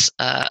to. It's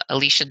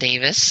Alicia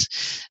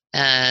Davis,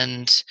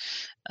 and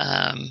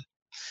I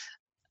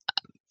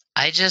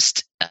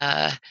just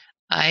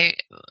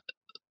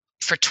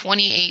for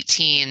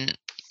 2018.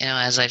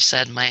 As I've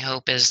said, my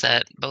hope is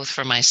that both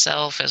for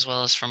myself as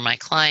well as for my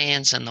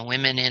clients and the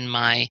women in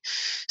my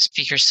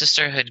Speaker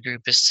Sisterhood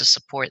group is to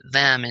support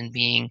them in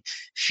being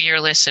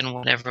fearless in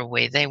whatever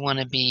way they want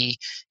to be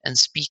and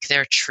speak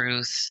their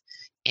truth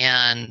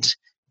and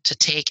to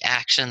take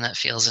action that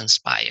feels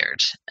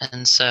inspired.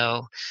 And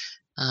so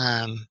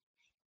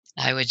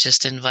I would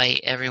just invite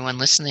everyone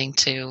listening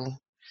to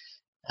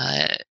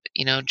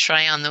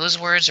try on those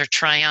words, or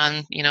try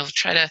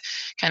to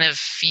kind of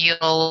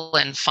feel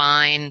and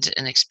find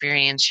and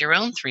experience your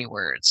own 3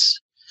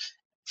 words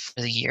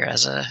for the year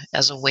as a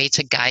way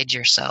to guide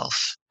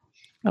yourself.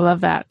 I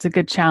love that. It's a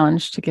good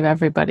challenge to give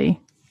everybody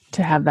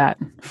to have that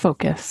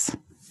focus.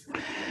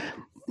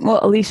 Well,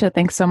 Alicia,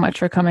 thanks so much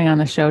for coming on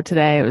the show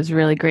today. It was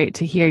really great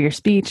to hear your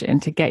speech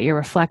and to get your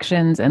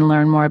reflections and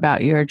learn more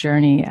about your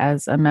journey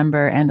as a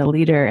member and a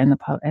leader in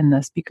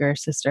the Speaker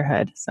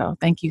Sisterhood. So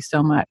thank you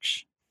so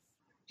much.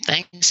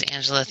 Thanks,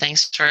 Angela.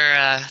 Thanks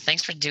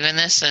for doing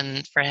this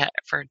and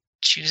for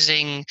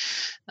choosing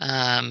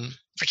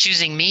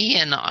me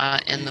and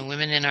the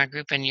women in our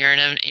group. And you're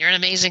an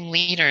amazing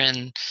leader,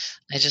 and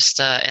I just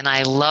and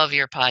I love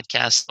your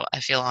podcast. So I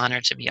feel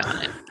honored to be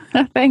on it.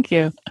 Thank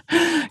you.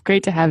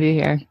 Great to have you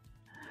here.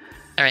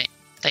 All right.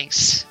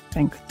 Thanks.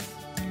 Thanks.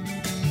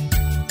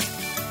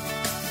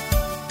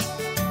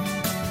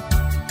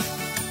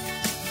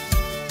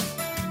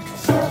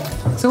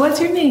 So what's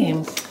your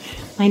name?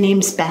 My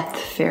name's Beth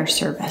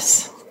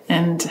Fairservice.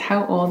 And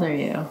how old are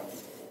you?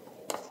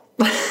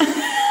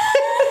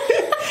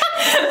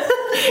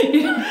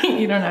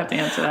 You don't have to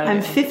answer that.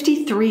 I'm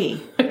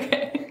 53.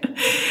 Okay.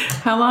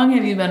 How long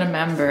have you been a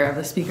member of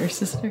the Speaker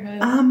Sisterhood?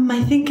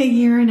 I think a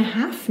year and a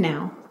half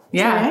now.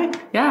 Yeah.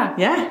 Right? Yeah.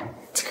 Yeah.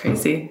 It's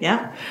crazy.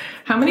 Yeah.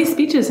 How many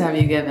speeches have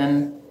you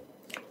given?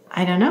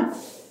 I don't know.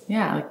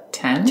 Yeah, like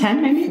 10?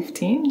 10 maybe.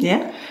 15?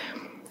 Yeah.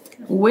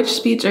 Which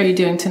speech are you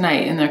doing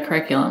tonight in the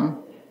curriculum?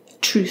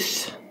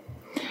 Truth.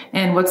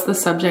 And what's the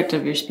subject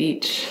of your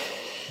speech?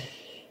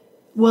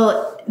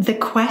 Well, the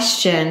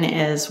question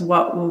is,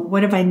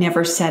 what have I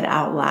never said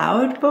out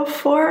loud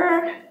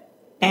before?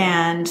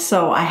 And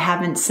so I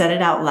haven't said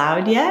it out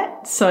loud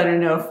yet. So I don't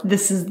know if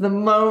this is the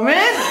moment.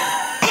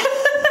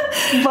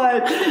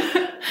 But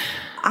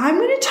I'm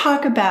going to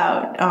talk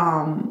about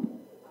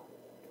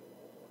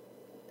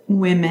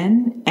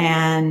women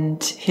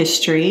and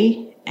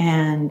history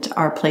and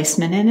our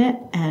placement in it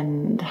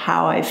and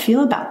how I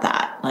feel about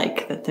that.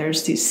 Like that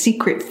there's these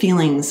secret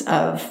feelings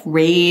of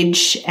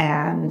rage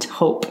and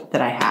hope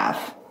that I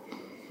have.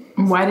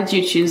 Why did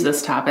you choose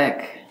this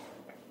topic?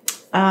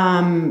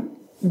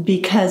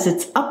 Because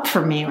it's up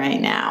for me right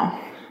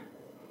now.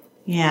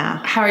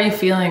 Yeah. How are you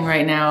feeling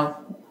right now,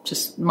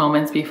 just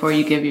moments before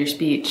you give your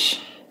speech?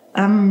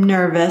 I'm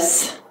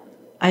nervous.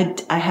 I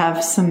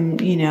have some,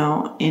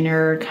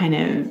 inner kind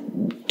of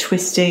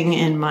twisting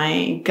in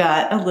my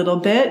gut a little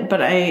bit,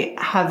 but I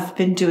have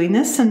been doing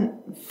this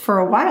for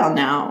a while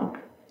now.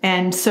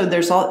 And so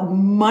there's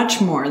more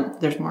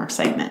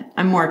excitement.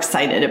 I'm more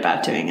excited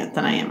about doing it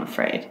than I am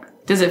afraid.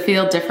 Does it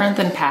feel different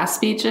than past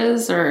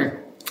speeches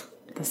or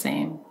the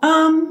same?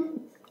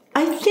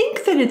 I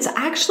think that it's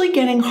actually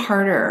getting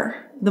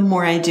harder the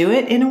more I do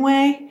it in a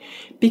way,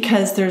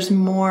 because there's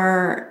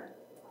more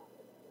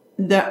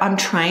that I'm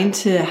trying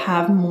to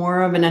have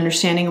more of an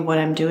understanding of what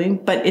I'm doing,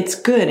 but it's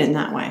good in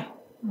that way.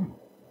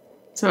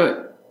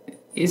 So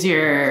as you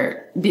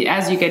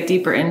get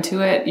deeper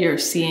into it, you're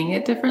seeing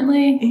it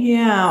differently?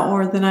 Yeah.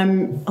 Or that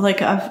I'm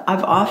like,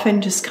 I've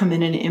often just come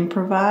in and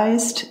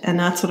improvised, and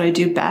that's what I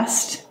do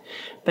best.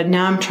 But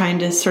now I'm trying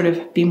to sort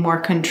of be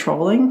more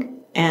controlling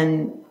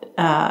and,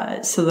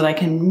 so that I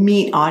can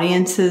meet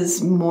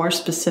audiences more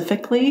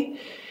specifically.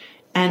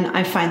 And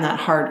I find that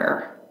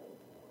harder.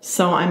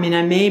 So,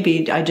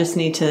 I just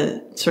need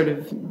to sort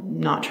of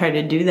not try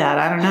to do that.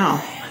 I don't know.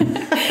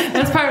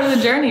 That's part of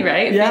the journey,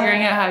 right? Yeah.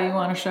 Figuring out how you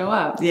want to show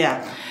up.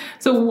 Yeah.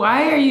 So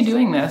why are you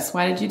doing this?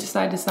 Why did you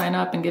decide to sign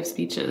up and give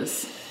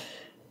speeches?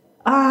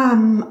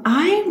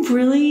 I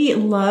really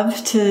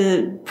love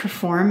to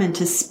perform and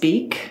to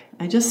speak.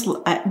 And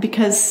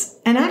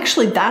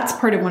actually that's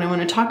part of what I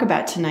want to talk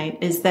about tonight,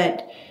 is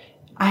that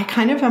I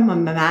kind of am a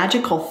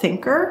magical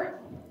thinker,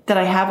 that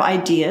I have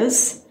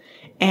ideas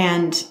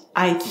and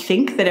I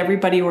think that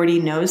everybody already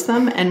knows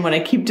them. And what I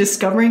keep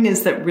discovering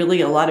is that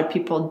really a lot of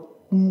people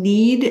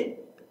need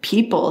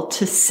people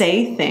to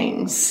say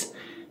things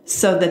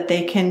so that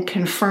they can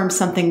confirm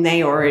something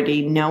they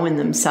already know in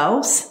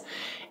themselves.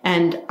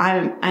 And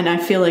I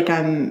feel like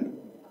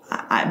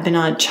I've been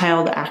a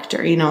child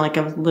actor, like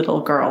a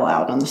little girl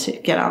out on the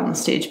stage, get out on the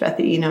stage,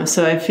 Bethy,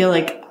 so I feel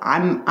like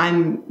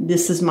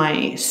this is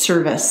my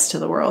service to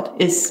the world,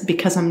 is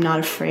because I'm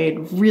not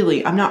afraid,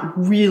 really. I'm not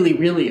really,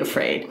 really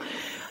afraid.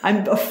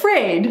 I'm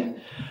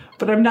afraid,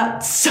 but I'm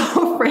not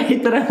so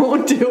afraid that I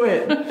won't do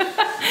it.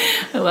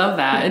 I love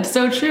that. It's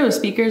so true.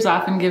 Speakers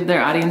often give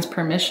their audience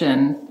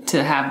permission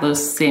to have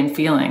those same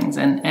feelings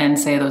and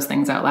say those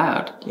things out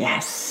loud.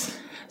 Yes.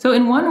 So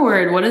in one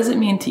word, what does it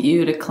mean to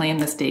you to claim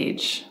the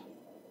stage?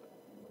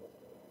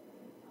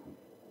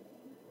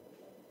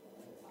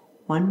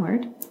 One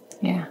word?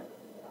 Yeah.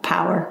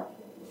 Power.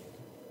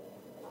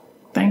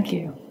 Thank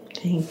you.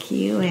 Thank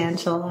you,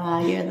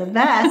 Angela. You're the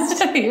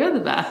best. You're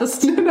the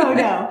best.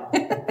 No.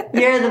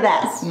 You're the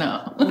best.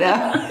 No.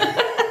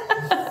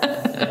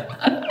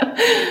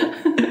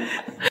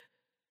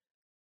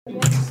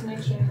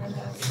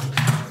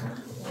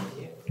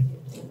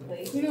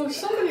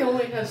 Somebody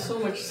only has so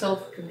much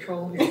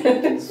self-control.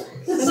 Just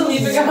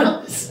keep it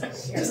going.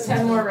 Just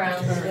 10 more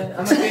rounds.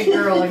 I'm a big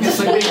girl. I guess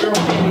my big girl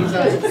panties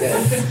on.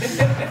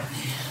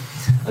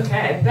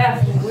 Okay,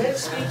 Beth, which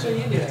speech are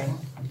you doing?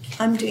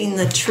 I'm doing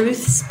the truth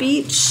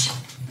speech.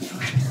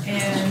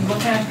 And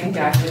what kind of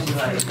feedback would you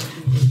like?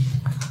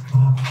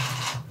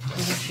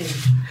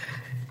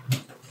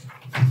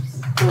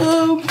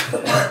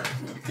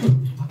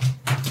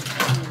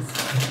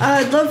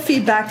 I'd love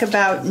feedback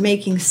about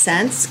making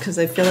sense, because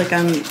I feel like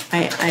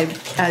I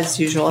as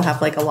usual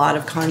have like a lot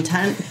of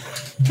content,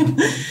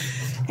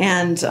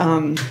 and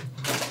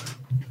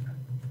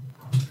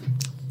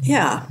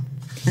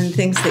and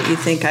things that you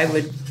think I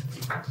would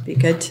be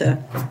good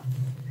to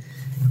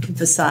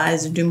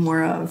emphasize or do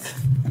more of,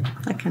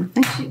 that kind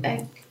of thing.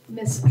 I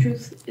miss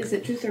truth. Is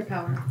it truth or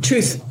power?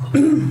 Truth.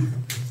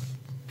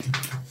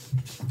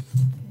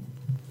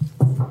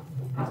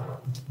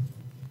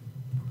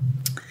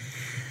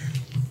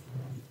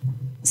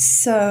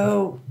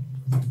 So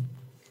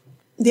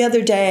the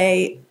other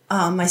day,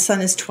 my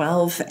son is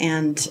 12,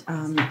 and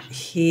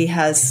he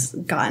has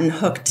gotten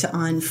hooked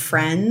on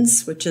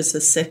Friends, which is a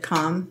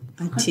sitcom,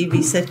 a TV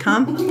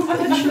sitcom.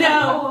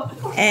 No.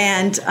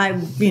 And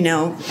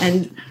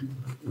and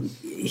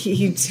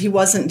he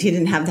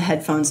didn't have the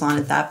headphones on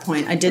at that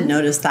point. I did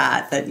notice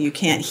that you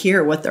can't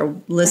hear what they're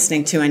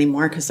listening to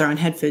anymore because they're on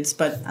headphones.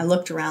 But I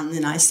looked around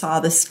and I saw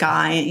this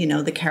guy,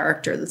 the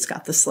character that's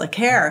got the slick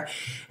hair,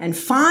 and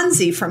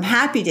Fonzie from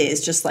Happy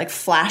Days just like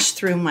flashed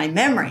through my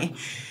memory.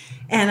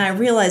 And I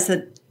realized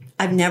that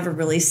I've never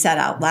really said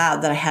out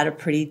loud that I had a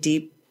pretty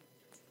deep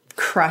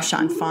crush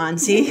on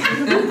Fonzie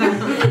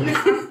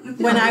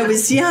when I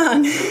was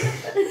young.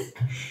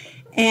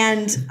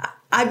 And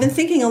I've been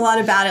thinking a lot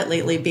about it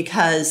lately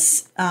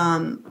because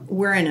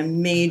we're in a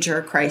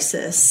major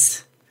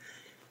crisis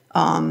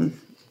in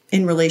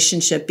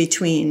relationship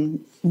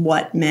between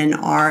what men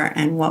are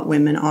and what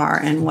women are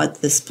and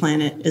what this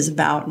planet is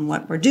about and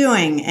what we're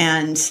doing.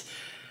 And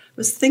I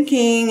was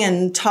thinking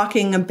and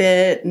talking a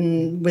bit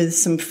and with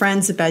some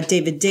friends about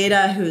David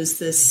Deida, who's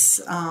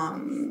this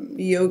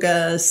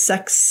yoga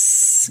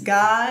sex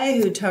guy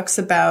who talks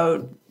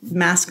about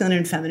masculine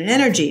and feminine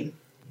energy.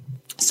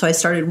 So I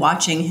started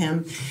watching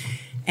him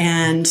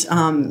and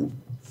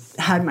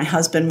had my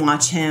husband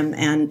watch him,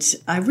 and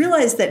I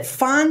realized that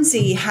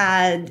Fonzie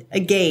had a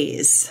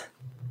gaze.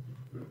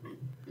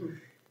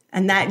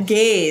 And that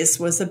gaze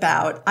was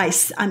about,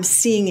 I'm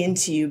seeing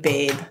into you,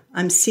 babe.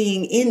 I'm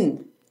seeing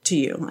into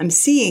you. I'm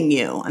seeing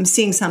you. I'm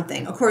seeing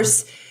something. Of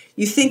course,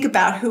 you think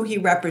about who he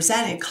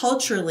represented.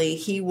 Culturally,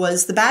 he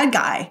was the bad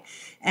guy.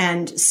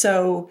 And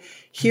so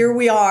here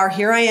we are.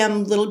 Here I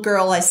am, little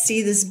girl. I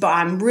see this,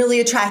 I'm really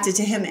attracted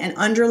to him. And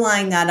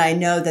underlying that, I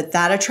know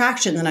that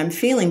attraction that I'm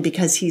feeling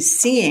because he's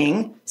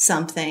seeing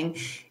something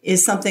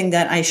is something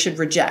that I should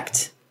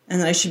reject.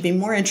 And that I should be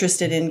more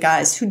interested in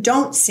guys who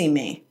don't see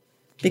me,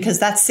 because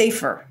that's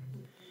safer.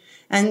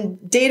 And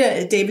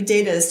David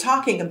Deida is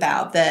talking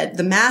about that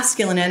the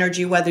masculine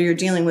energy, whether you're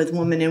dealing with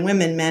women and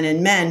women, men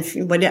and men,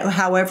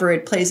 however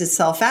it plays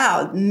itself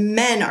out,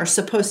 men are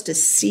supposed to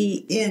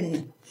see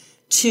in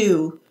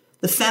to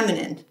the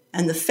feminine.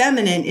 And the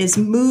feminine is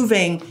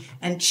moving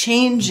and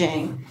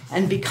changing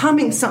and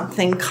becoming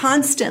something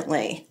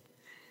constantly.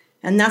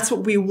 And that's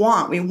what we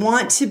want. We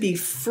want to be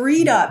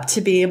freed up to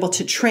be able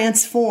to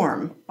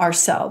transform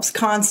ourselves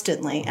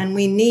constantly. And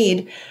we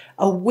need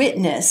a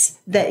witness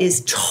that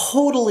is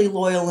totally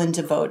loyal and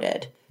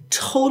devoted,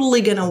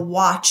 totally going to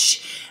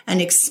watch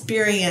and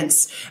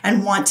experience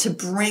and want to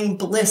bring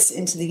bliss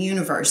into the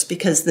universe,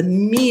 because the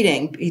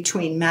meeting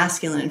between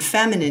masculine and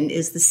feminine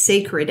is the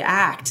sacred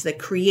act that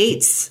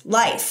creates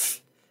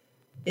life.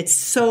 It's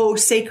so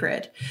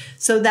sacred.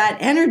 So that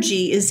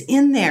energy is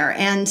in there.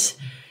 And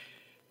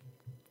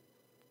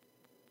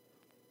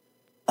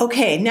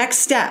okay, next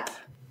step.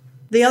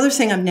 The other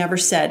thing I've never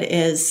said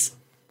is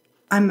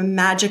I'm a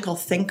magical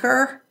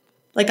thinker.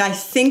 Like, I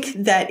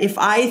think that if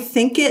I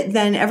think it,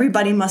 then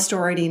everybody must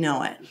already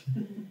know it.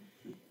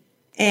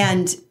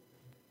 And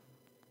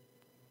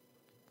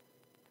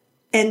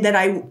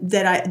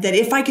that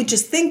if I could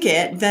just think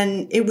it,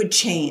 then it would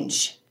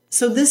change.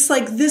 So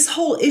this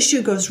whole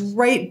issue goes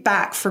right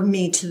back for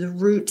me to the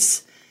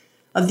roots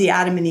of the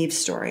Adam and Eve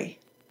story.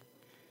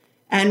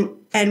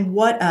 And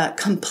what a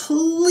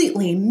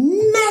completely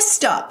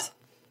messed up,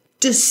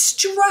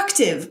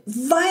 destructive,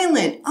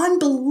 violent,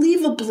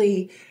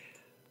 unbelievably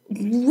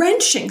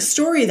wrenching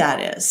story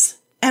that is.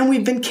 And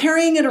we've been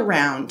carrying it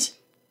around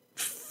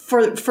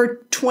for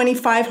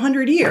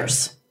 2,500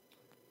 years.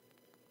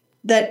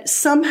 That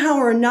somehow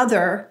or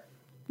another,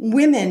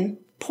 women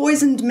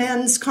poisoned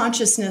man's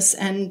consciousness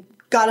and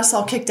got us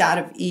all kicked out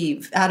of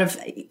Eden.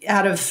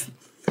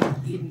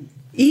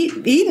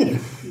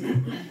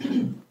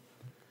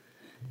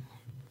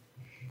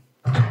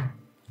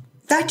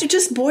 That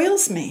just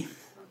boils me.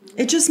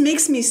 It just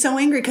makes me so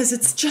angry because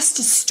it's just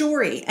a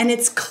story, and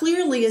it's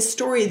clearly a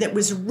story that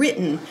was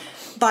written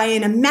by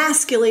an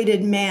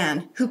emasculated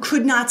man who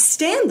could not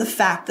stand the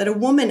fact that a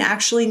woman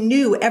actually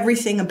knew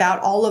everything about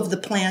all of the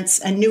plants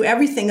and knew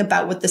everything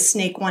about what the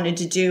snake wanted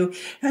to do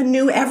and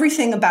knew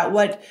everything about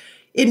what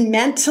it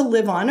meant to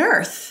live on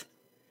earth.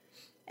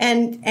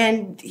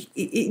 And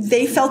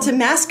they felt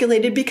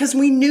emasculated because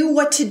we knew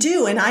what to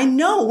do. And I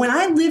know when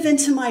I live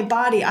into my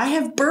body, I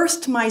have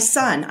birthed my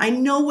son. I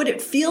know what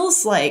it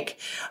feels like.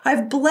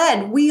 I've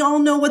bled. We all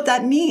know what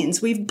that means.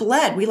 We've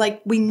bled.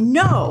 We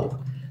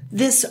know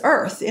this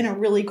earth in a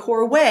really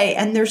core way.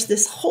 And there's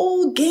this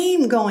whole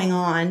game going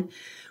on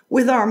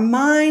with our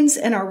minds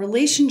and our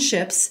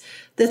relationships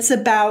that's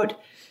about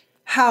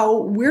how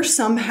we're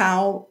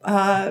somehow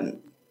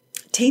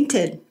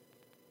tainted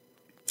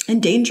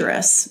and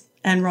dangerous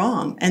and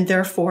wrong, and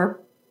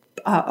therefore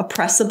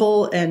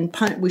oppressible, and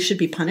we should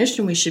be punished,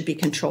 and we should be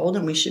controlled,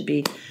 and we should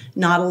be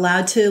not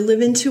allowed to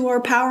live into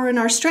our power and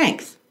our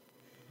strength.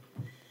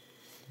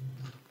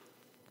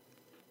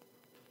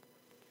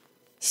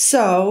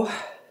 So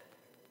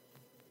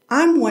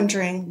I'm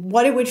wondering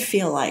what it would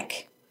feel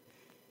like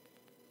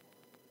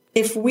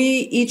if we,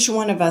 each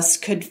one of us,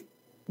 could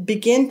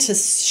begin to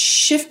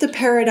shift the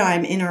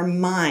paradigm in our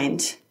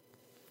mind,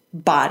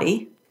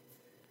 body,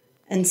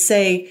 and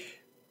say,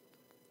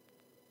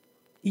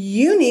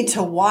 you need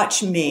to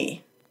watch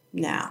me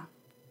now.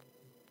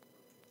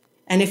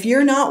 And if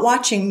you're not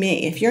watching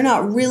me, if you're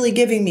not really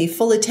giving me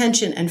full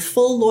attention and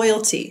full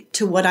loyalty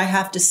to what I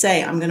have to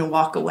say, I'm going to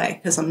walk away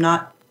because I'm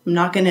not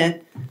going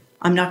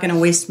to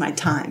waste my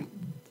time.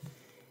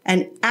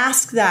 And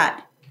ask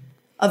that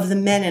of the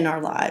men in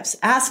our lives.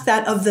 Ask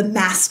that of the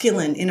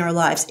masculine in our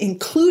lives,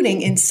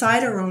 including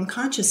inside our own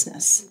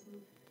consciousness.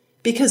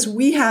 Because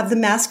we have the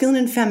masculine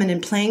and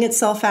feminine playing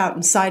itself out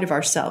inside of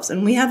ourselves.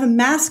 And we have a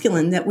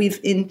masculine that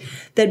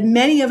that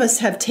many of us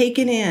have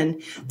taken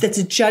in,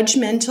 that's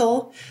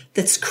judgmental,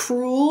 that's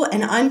cruel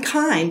and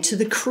unkind to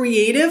the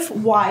creative,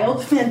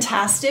 wild,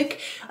 fantastic,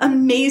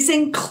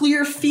 amazing,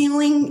 clear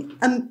feeling,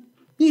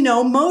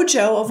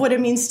 mojo of what it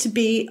means to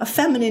be a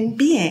feminine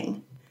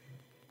being.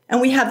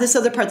 And we have this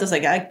other part that's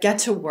like, get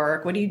to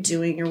work. What are you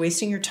doing? You're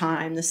wasting your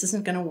time. This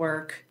isn't going to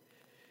work.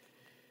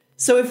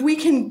 So if we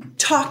can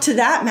talk to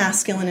that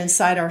masculine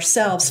inside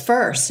ourselves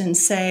first and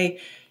say,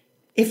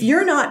 if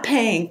you're not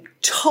paying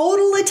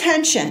total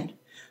attention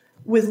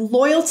with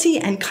loyalty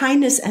and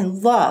kindness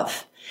and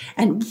love,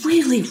 and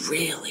really,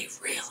 really,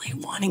 really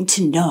wanting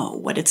to know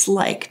what it's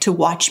like to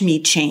watch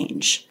me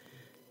change,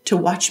 to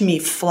watch me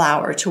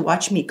flower, to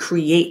watch me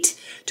create,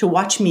 to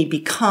watch me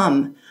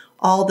become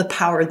all the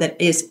power that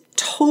is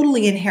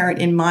totally inherent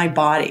in my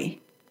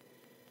body,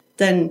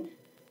 then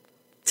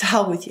to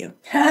hell with you.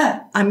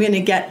 I'm going to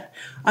get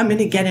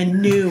a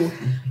new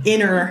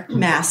inner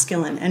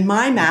masculine, and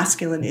my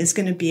masculine is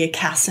going to be a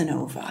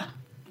Casanova.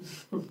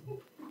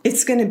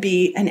 It's going to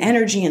be an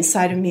energy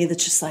inside of me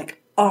that's just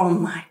like, oh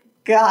my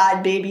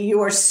God, baby,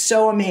 you are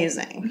so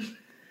amazing.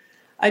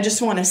 I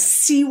just want to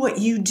see what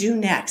you do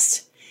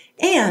next.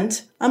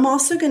 And I'm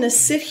also going to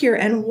sit here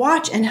and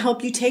watch and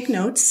help you take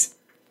notes.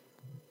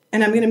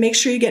 And I'm going to make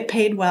sure you get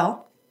paid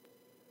well,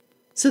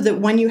 so that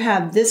when you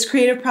have this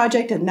creative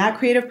project and that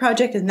creative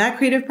project and that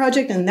creative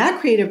project and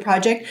that creative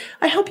project,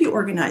 I help you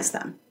organize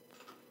them.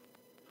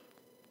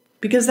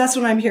 Because that's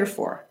what I'm here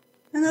for.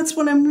 And that's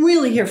what I'm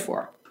really here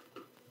for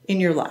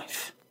in your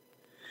life.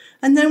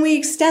 And then we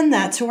extend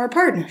that to our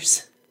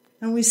partners.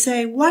 And we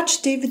say,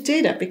 watch David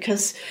Deida,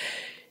 because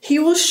he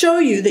will show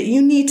you that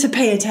you need to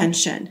pay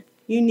attention.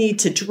 You need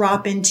to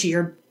drop into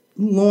your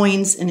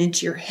loins and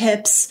into your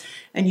hips,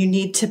 and you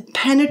need to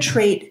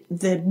penetrate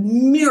the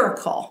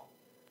miracle,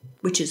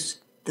 which is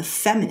the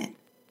feminine.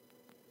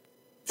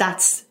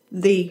 That's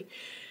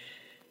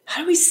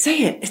how do we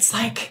say it? It's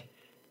like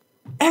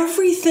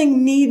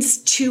everything needs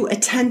to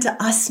attend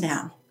to us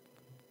now.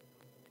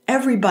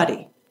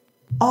 Everybody.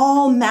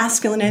 All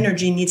masculine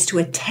energy needs to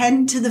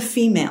attend to the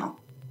female.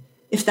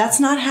 If that's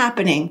not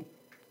happening,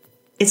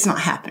 it's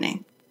not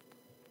happening.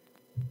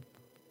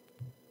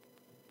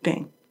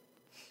 Bing.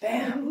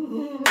 Bam.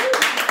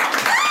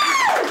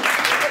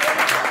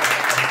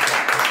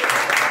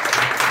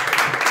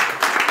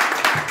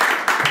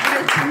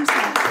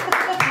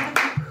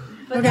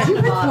 Okay. Did you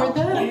record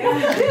that?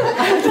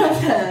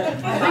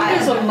 I think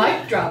there's a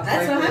mic drop.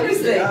 That's what I was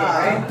thinking,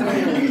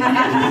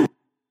 right?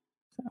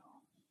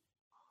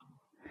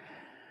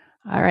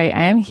 All right.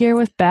 I am here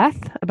with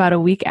Beth about a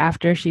week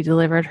after she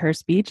delivered her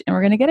speech, and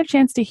we're going to get a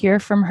chance to hear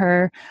from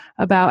her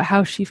about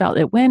how she felt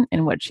it went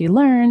and what she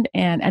learned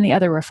and any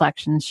other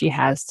reflections she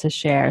has to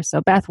share.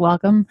 So, Beth,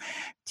 welcome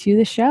to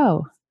the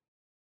show.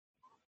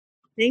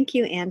 Thank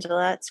you,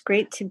 Angela. It's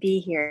great to be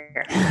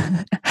here.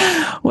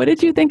 What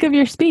did you think of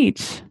your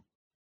speech?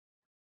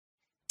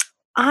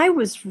 I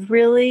was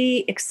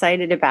really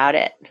excited about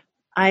it.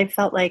 I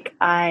felt like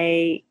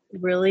I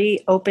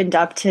really opened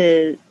up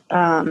to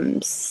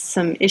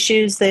some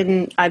issues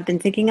that I've been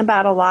thinking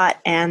about a lot,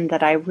 and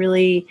that I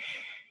really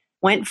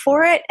went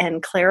for it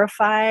and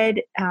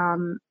clarified.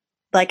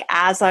 Like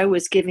as I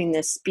was giving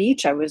this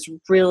speech, I was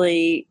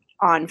really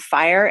on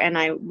fire, and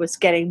I was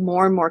getting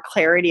more and more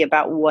clarity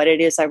about what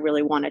it is I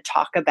really want to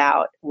talk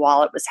about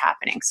while it was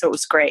happening. So it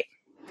was great.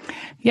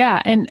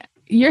 Yeah. And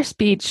your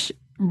speech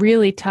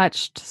really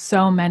touched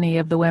so many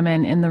of the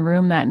women in the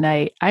room that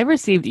night. I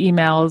received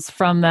emails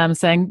from them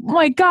saying, "Oh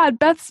my God,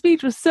 Beth's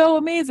speech was so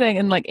amazing."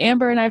 And like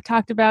Amber and I've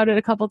talked about it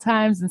a couple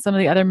times, and some of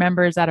the other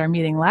members at our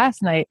meeting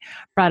last night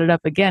brought it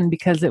up again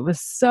because it was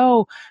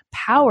so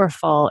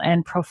powerful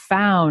and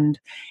profound.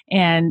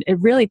 And it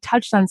really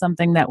touched on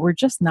something that we're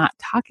just not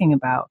talking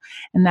about.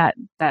 And that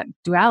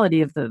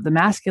duality of the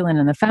masculine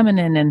and the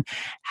feminine and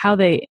how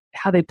they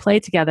play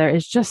together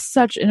is just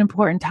such an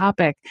important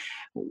topic.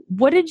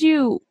 What did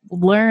you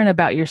learn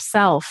about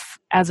yourself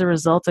as a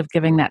result of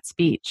giving that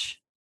speech?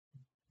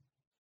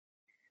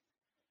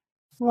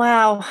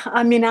 Wow.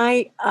 I mean,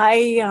 I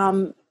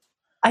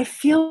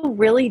feel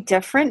really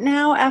different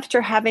now after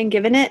having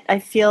given it. I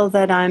feel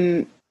that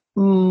I'm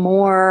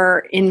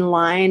more in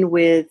line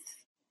with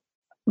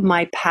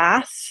my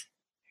path,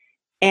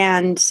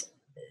 and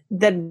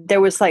that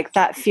there was like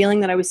that feeling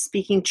that I was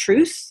speaking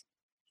truth,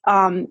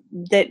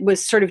 that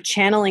was sort of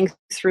channeling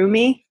through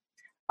me.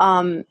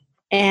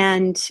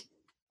 And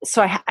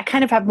so I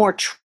kind of have more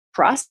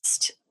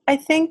trust, I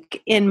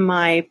think, in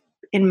my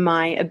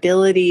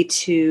ability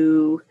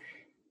to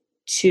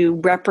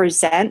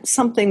represent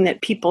something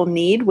that people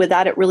need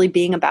without it really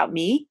being about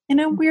me in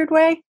a weird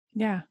way.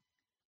 Yeah.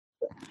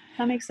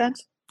 That makes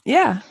sense?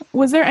 Yeah.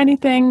 Was there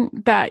anything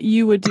that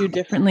you would do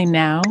differently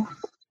now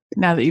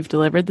that you've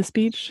delivered the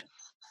speech?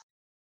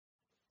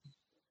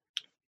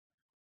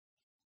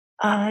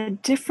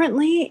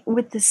 Differently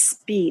with the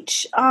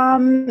speech.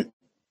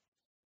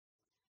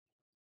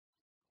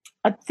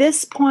 At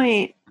this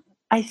point,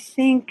 I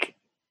think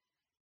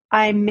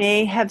I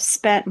may have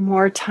spent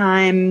more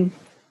time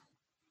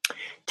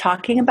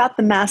talking about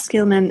the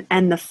masculine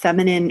and the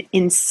feminine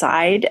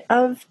inside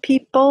of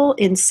people,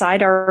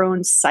 inside our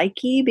own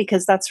psyche,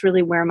 because that's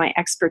really where my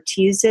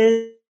expertise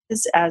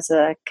is as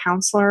a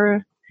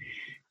counselor.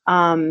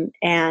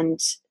 And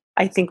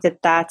I think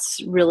that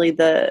that's really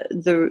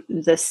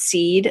the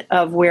seed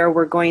of where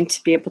we're going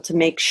to be able to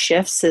make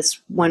shifts, is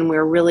when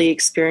we're really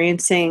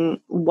experiencing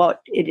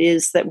what it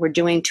is that we're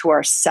doing to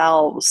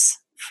ourselves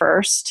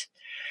first.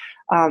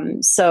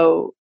 But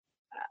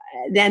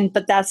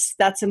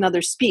that's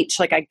another speech.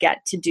 Like I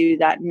get to do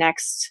that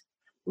next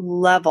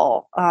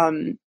level.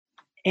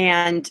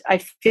 And I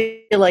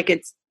feel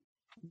like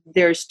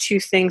there's two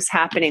things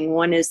happening.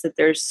 One is that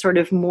there's sort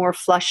of more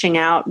fleshing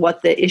out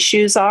what the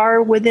issues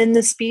are within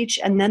the speech.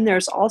 And then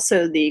there's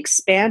also the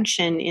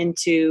expansion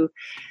into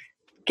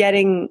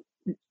getting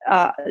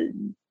the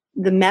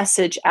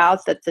message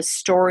out that the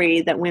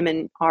story that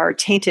women are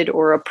tainted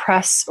or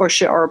oppressed or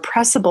are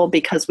oppressible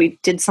because we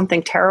did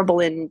something terrible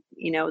in,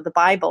 the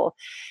Bible,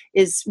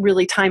 is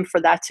really time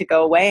for that to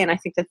go away. And I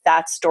think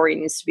that story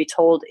needs to be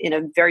told in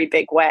a very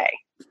big way.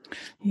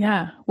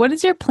 Yeah. What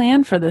is your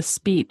plan for this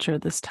speech or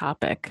this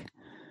topic?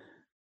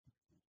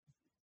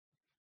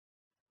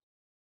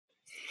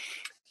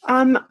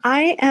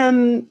 I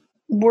am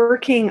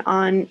working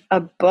on a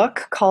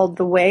book called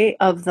The Way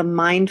of the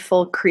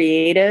Mindful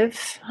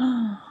Creative.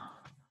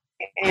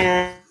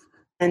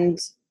 And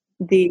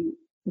the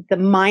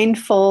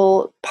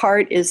mindful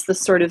part is the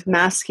sort of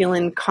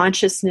masculine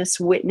consciousness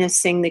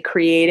witnessing the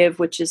creative,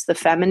 which is the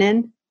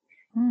feminine.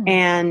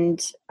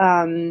 And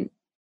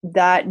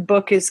that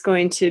book is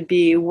going to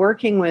be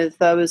working with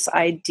those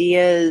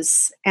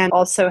ideas and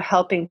also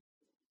helping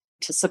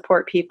to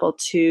support people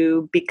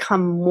to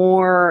become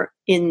more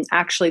in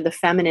actually the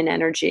feminine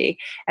energy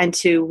and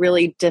to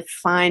really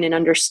define and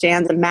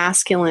understand the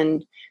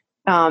masculine.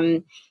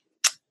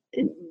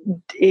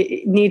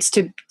 It needs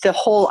to, the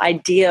whole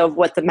idea of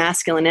what the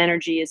masculine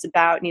energy is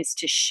about needs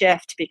to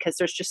shift, because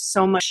there's just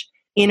so much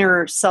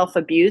inner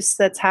self-abuse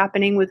that's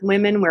happening with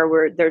women,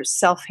 where there's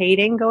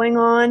self-hating going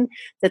on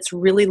that's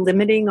really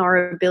limiting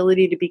our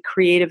ability to be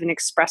creative and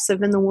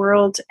expressive in the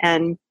world.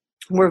 And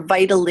we're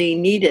vitally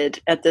needed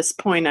at this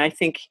point. I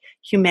think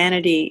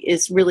humanity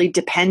is really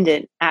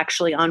dependent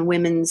actually on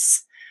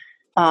women's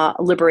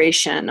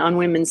liberation, on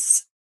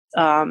women's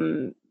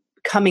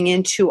coming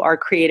into our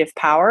creative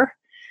power.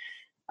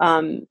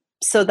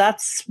 So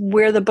that's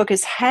where the book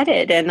is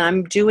headed. And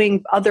I'm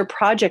doing other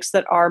projects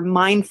that are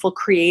mindful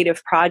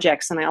creative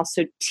projects. And I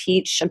also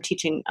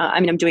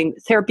I'm doing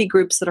therapy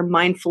groups that are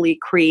mindfully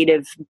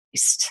creative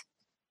based.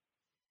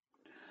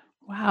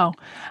 Wow.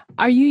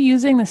 Are you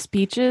using the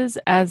speeches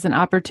as an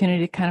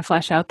opportunity to kind of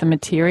flesh out the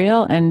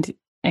material and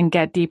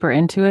get deeper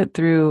into it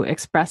through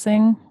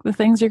expressing the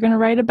things you're going to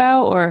write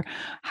about? Or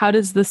how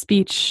does the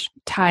speech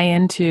tie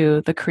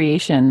into the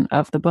creation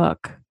of the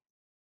book?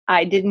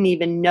 I didn't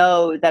even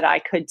know that I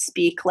could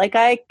speak like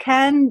I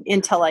can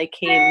until I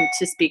came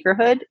to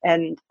speakerhood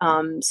and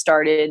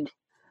started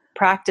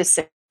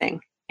practicing.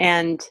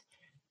 And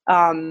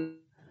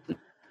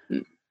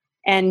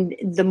and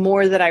the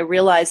more that I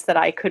realized that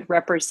I could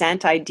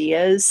represent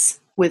ideas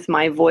with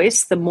my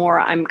voice, the more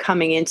I'm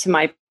coming into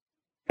my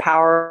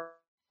power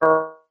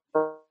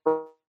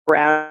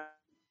around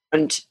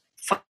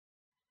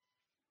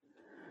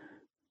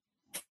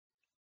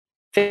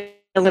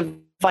the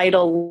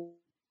vital.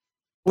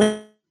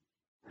 Oh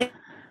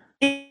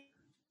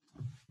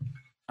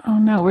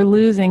no, we're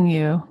losing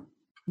you.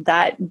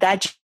 That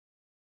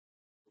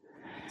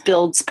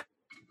builds.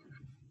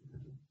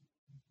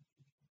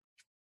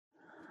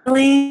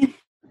 Bethany,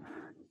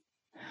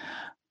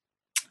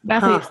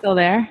 you still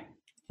there?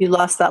 You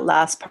lost that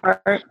last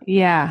part.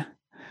 Yeah.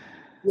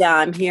 Yeah,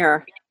 I'm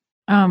here.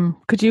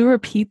 Could you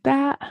repeat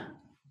that?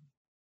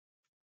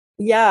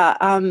 Yeah.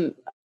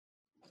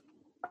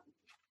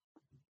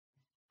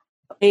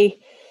 The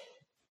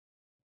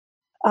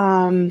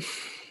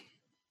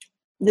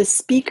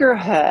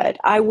speakerhood,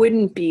 I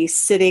wouldn't be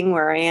sitting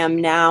where I am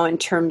now in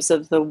terms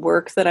of the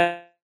work that I'm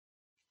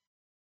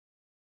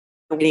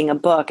reading a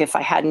book if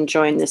I hadn't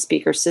joined the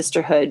Speaker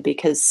Sisterhood,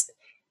 because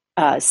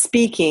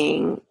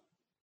speaking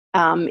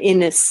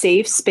in a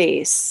safe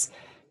space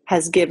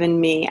has given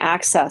me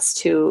access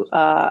to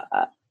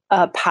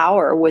a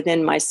power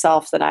within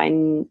myself that I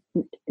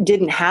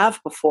didn't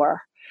have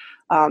before.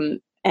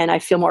 And I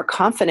feel more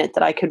confident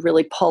that I could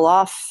really pull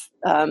off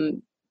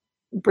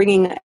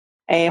bringing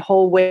a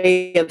whole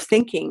way of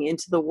thinking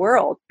into the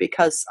world,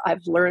 because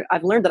I've learned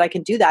that I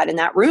can do that in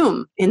that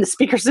room in the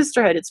Speaker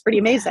Sisterhood. It's pretty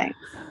amazing.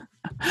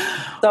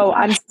 So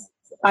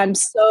I'm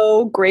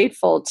so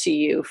grateful to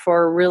you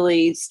for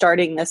really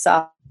starting this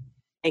up,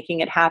 making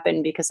it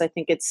happen, because I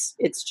think it's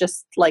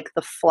just like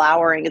the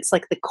flowering. It's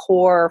like the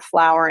core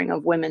flowering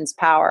of women's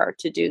power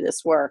to do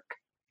this work.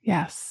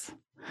 Yes.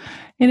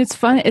 And it's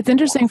fun. It's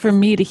interesting for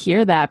me to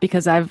hear that,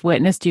 because I've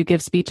witnessed you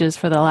give speeches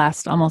for the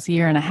last almost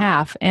year and a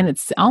half. And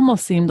it's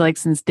almost seemed like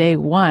since day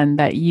one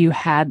that you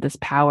had this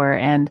power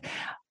and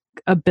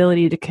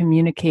ability to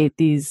communicate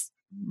these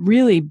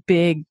really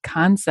big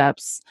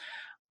concepts,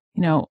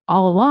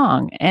 all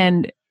along.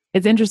 And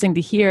it's interesting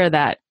to hear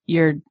that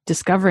you're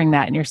discovering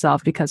that in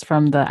yourself, because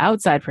from the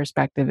outside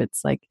perspective,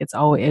 it's like it's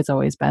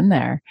always been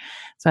there.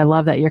 So I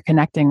love that you're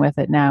connecting with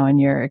it now and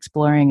you're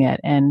exploring it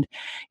and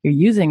you're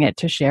using it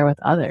to share with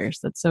others.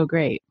 That's so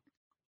great.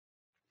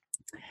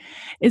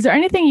 Is there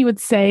anything you would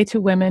say to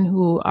women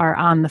who are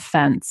on the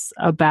fence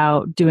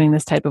about doing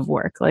this type of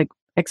work, like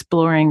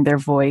exploring their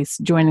voice,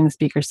 joining the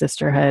Speaker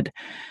Sisterhood?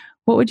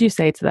 What would you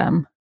say to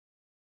them?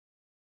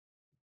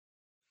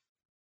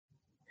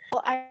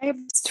 Well, I've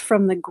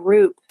from the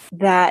group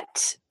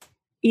that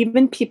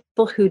even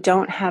people who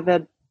don't have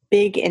a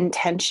big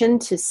intention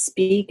to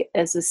speak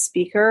as a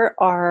speaker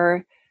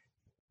are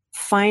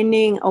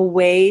finding a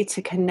way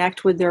to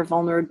connect with their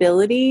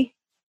vulnerability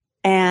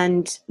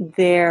and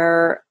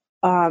their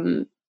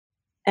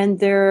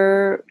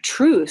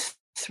truth,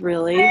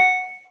 really,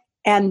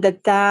 and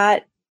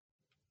that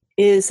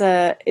is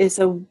a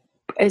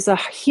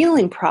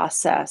healing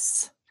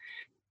process.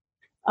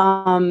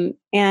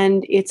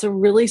 And it's a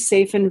really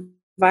safe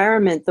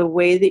environment. The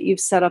way that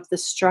you've set up the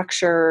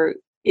structure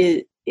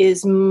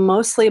is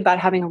mostly about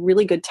having a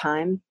really good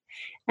time.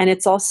 And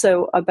it's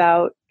also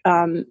about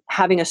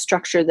having a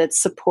structure that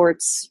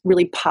supports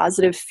really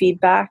positive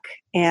feedback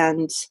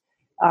and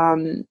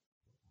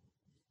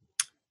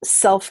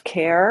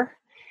self-care.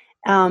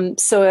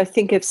 So I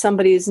think if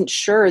somebody isn't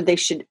sure, they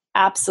should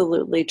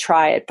absolutely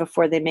try it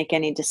before they make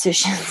any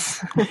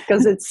decisions,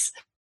 because it's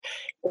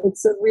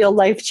a real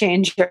life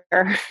changer.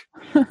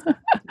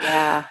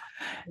 Yeah.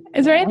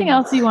 Is there anything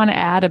else you want to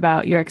add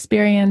about your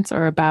experience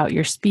or about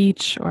your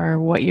speech or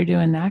what you're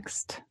doing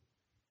next?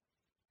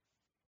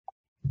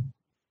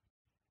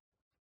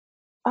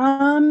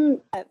 The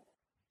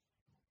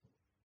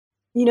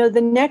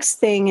next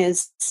thing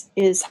is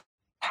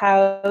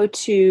how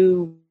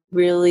to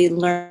really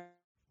learn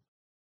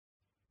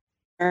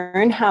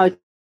how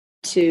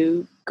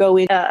to go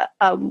in.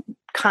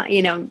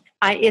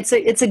 It's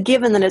a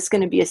given that it's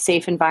going to be a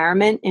safe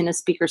environment in a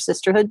Speaker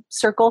Sisterhood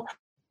circle.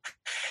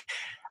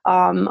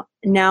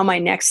 Now my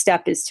next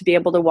step is to be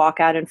able to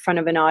walk out in front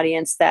of an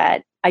audience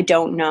that I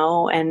don't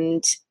know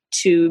and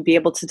to be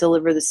able to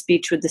deliver the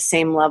speech with the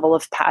same level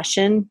of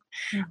passion.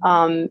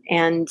 Mm-hmm.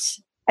 And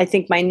I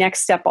think my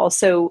next step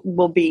also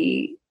will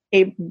be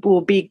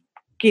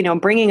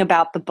bringing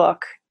about the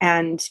book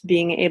and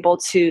being able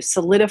to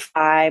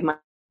solidify my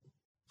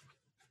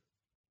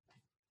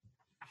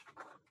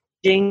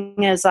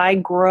as I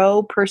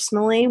grow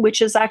personally,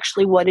 which is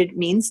actually what it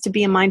means to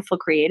be a mindful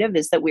creative,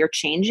 is that we're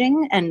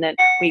changing and that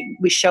we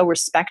show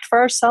respect for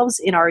ourselves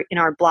in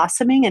our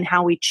blossoming and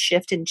how we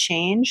shift and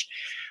change.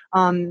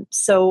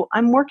 So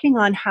I'm working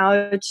on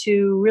how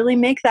to really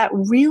make that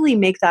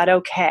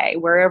okay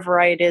wherever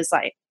it is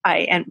I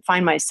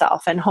find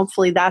myself. And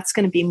hopefully that's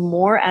going to be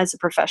more as a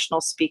professional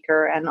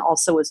speaker and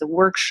also as a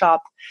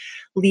workshop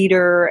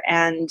leader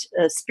and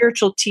a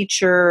spiritual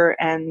teacher,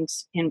 and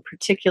in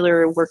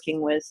particular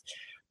working with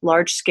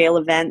large scale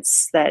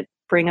events that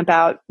bring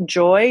about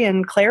joy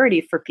and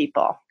clarity for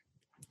people.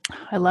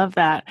 I love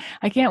that.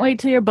 I can't wait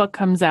till your book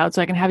comes out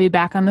so I can have you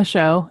back on the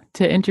show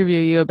to interview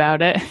you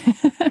about it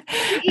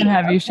and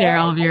have you share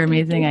all of your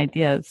amazing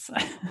ideas.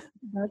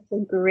 That's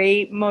a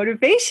great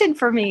motivation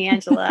for me,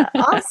 Angela.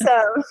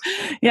 Awesome.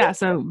 Yeah,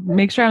 so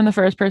make sure I'm the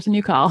first person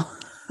you call.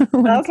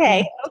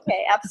 Okay,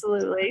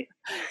 absolutely.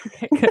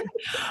 Okay, good.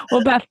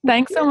 Well, Beth,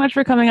 thanks so much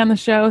for coming on the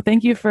show.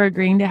 Thank you for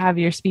agreeing to have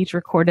your speech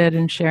recorded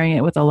and sharing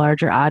it with a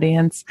larger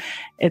audience.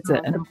 It's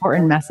an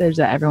important message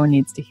that everyone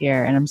needs to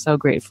hear, and I'm so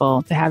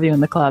grateful to have you in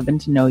the club and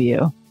to know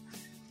you.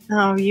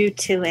 Oh, you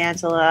too,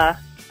 Angela.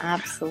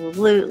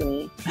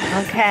 Absolutely.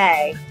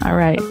 Okay. All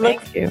right. I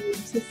look Thank you. forward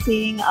to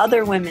seeing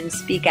other women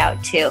speak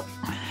out too.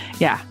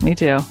 Yeah, me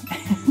too. All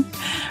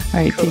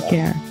right, Cool. Take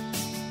care.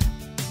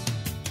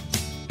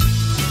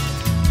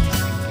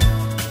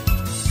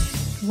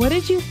 What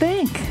did you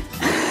think?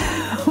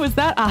 Was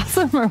that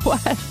awesome or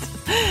what?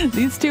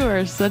 These two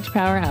are such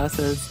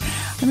powerhouses.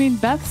 I mean,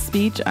 Beth's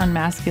speech on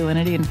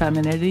masculinity and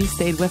femininity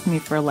stayed with me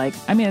for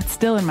it's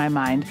still in my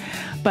mind,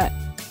 but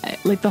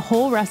the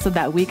whole rest of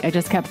that week, I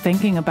just kept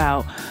thinking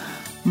about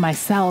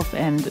myself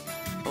and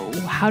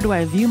how do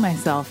I view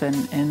myself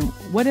and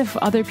what if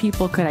other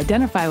people could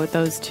identify with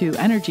those two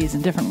energies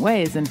in different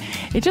ways? And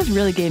it just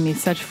really gave me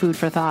such food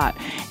for thought.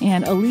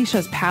 And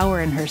Alicia's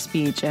power in her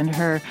speech and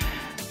her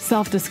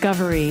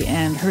self-discovery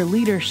and her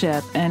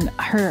leadership and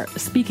her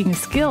speaking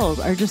skills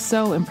are just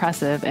so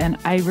impressive. And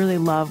I really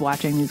love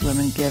watching these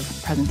women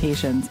give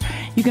presentations.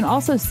 You can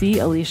also see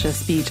Alicia's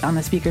speech on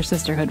the Speaker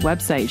Sisterhood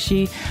website.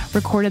 She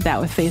recorded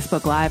that with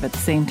Facebook Live at the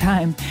same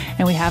time,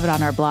 and we have it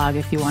on our blog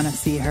if you want to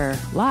see her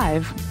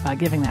live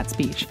giving that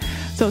speech.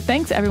 So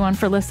thanks everyone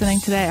for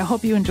listening today. I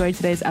hope you enjoyed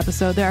today's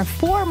episode. There are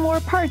 4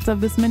 more parts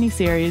of this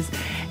mini-series,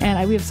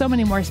 and we have so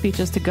many more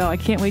speeches to go. I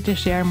can't wait to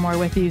share more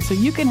with you so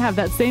you can have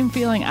that same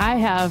feeling I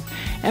have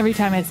every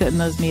time I sit in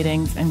those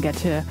meetings and get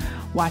to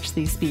watch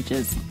these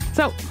speeches.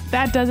 So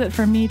that does it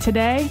for me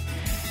today.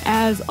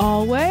 As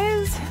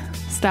always,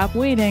 stop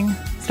waiting,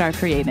 start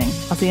creating.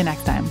 I'll see you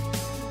next time.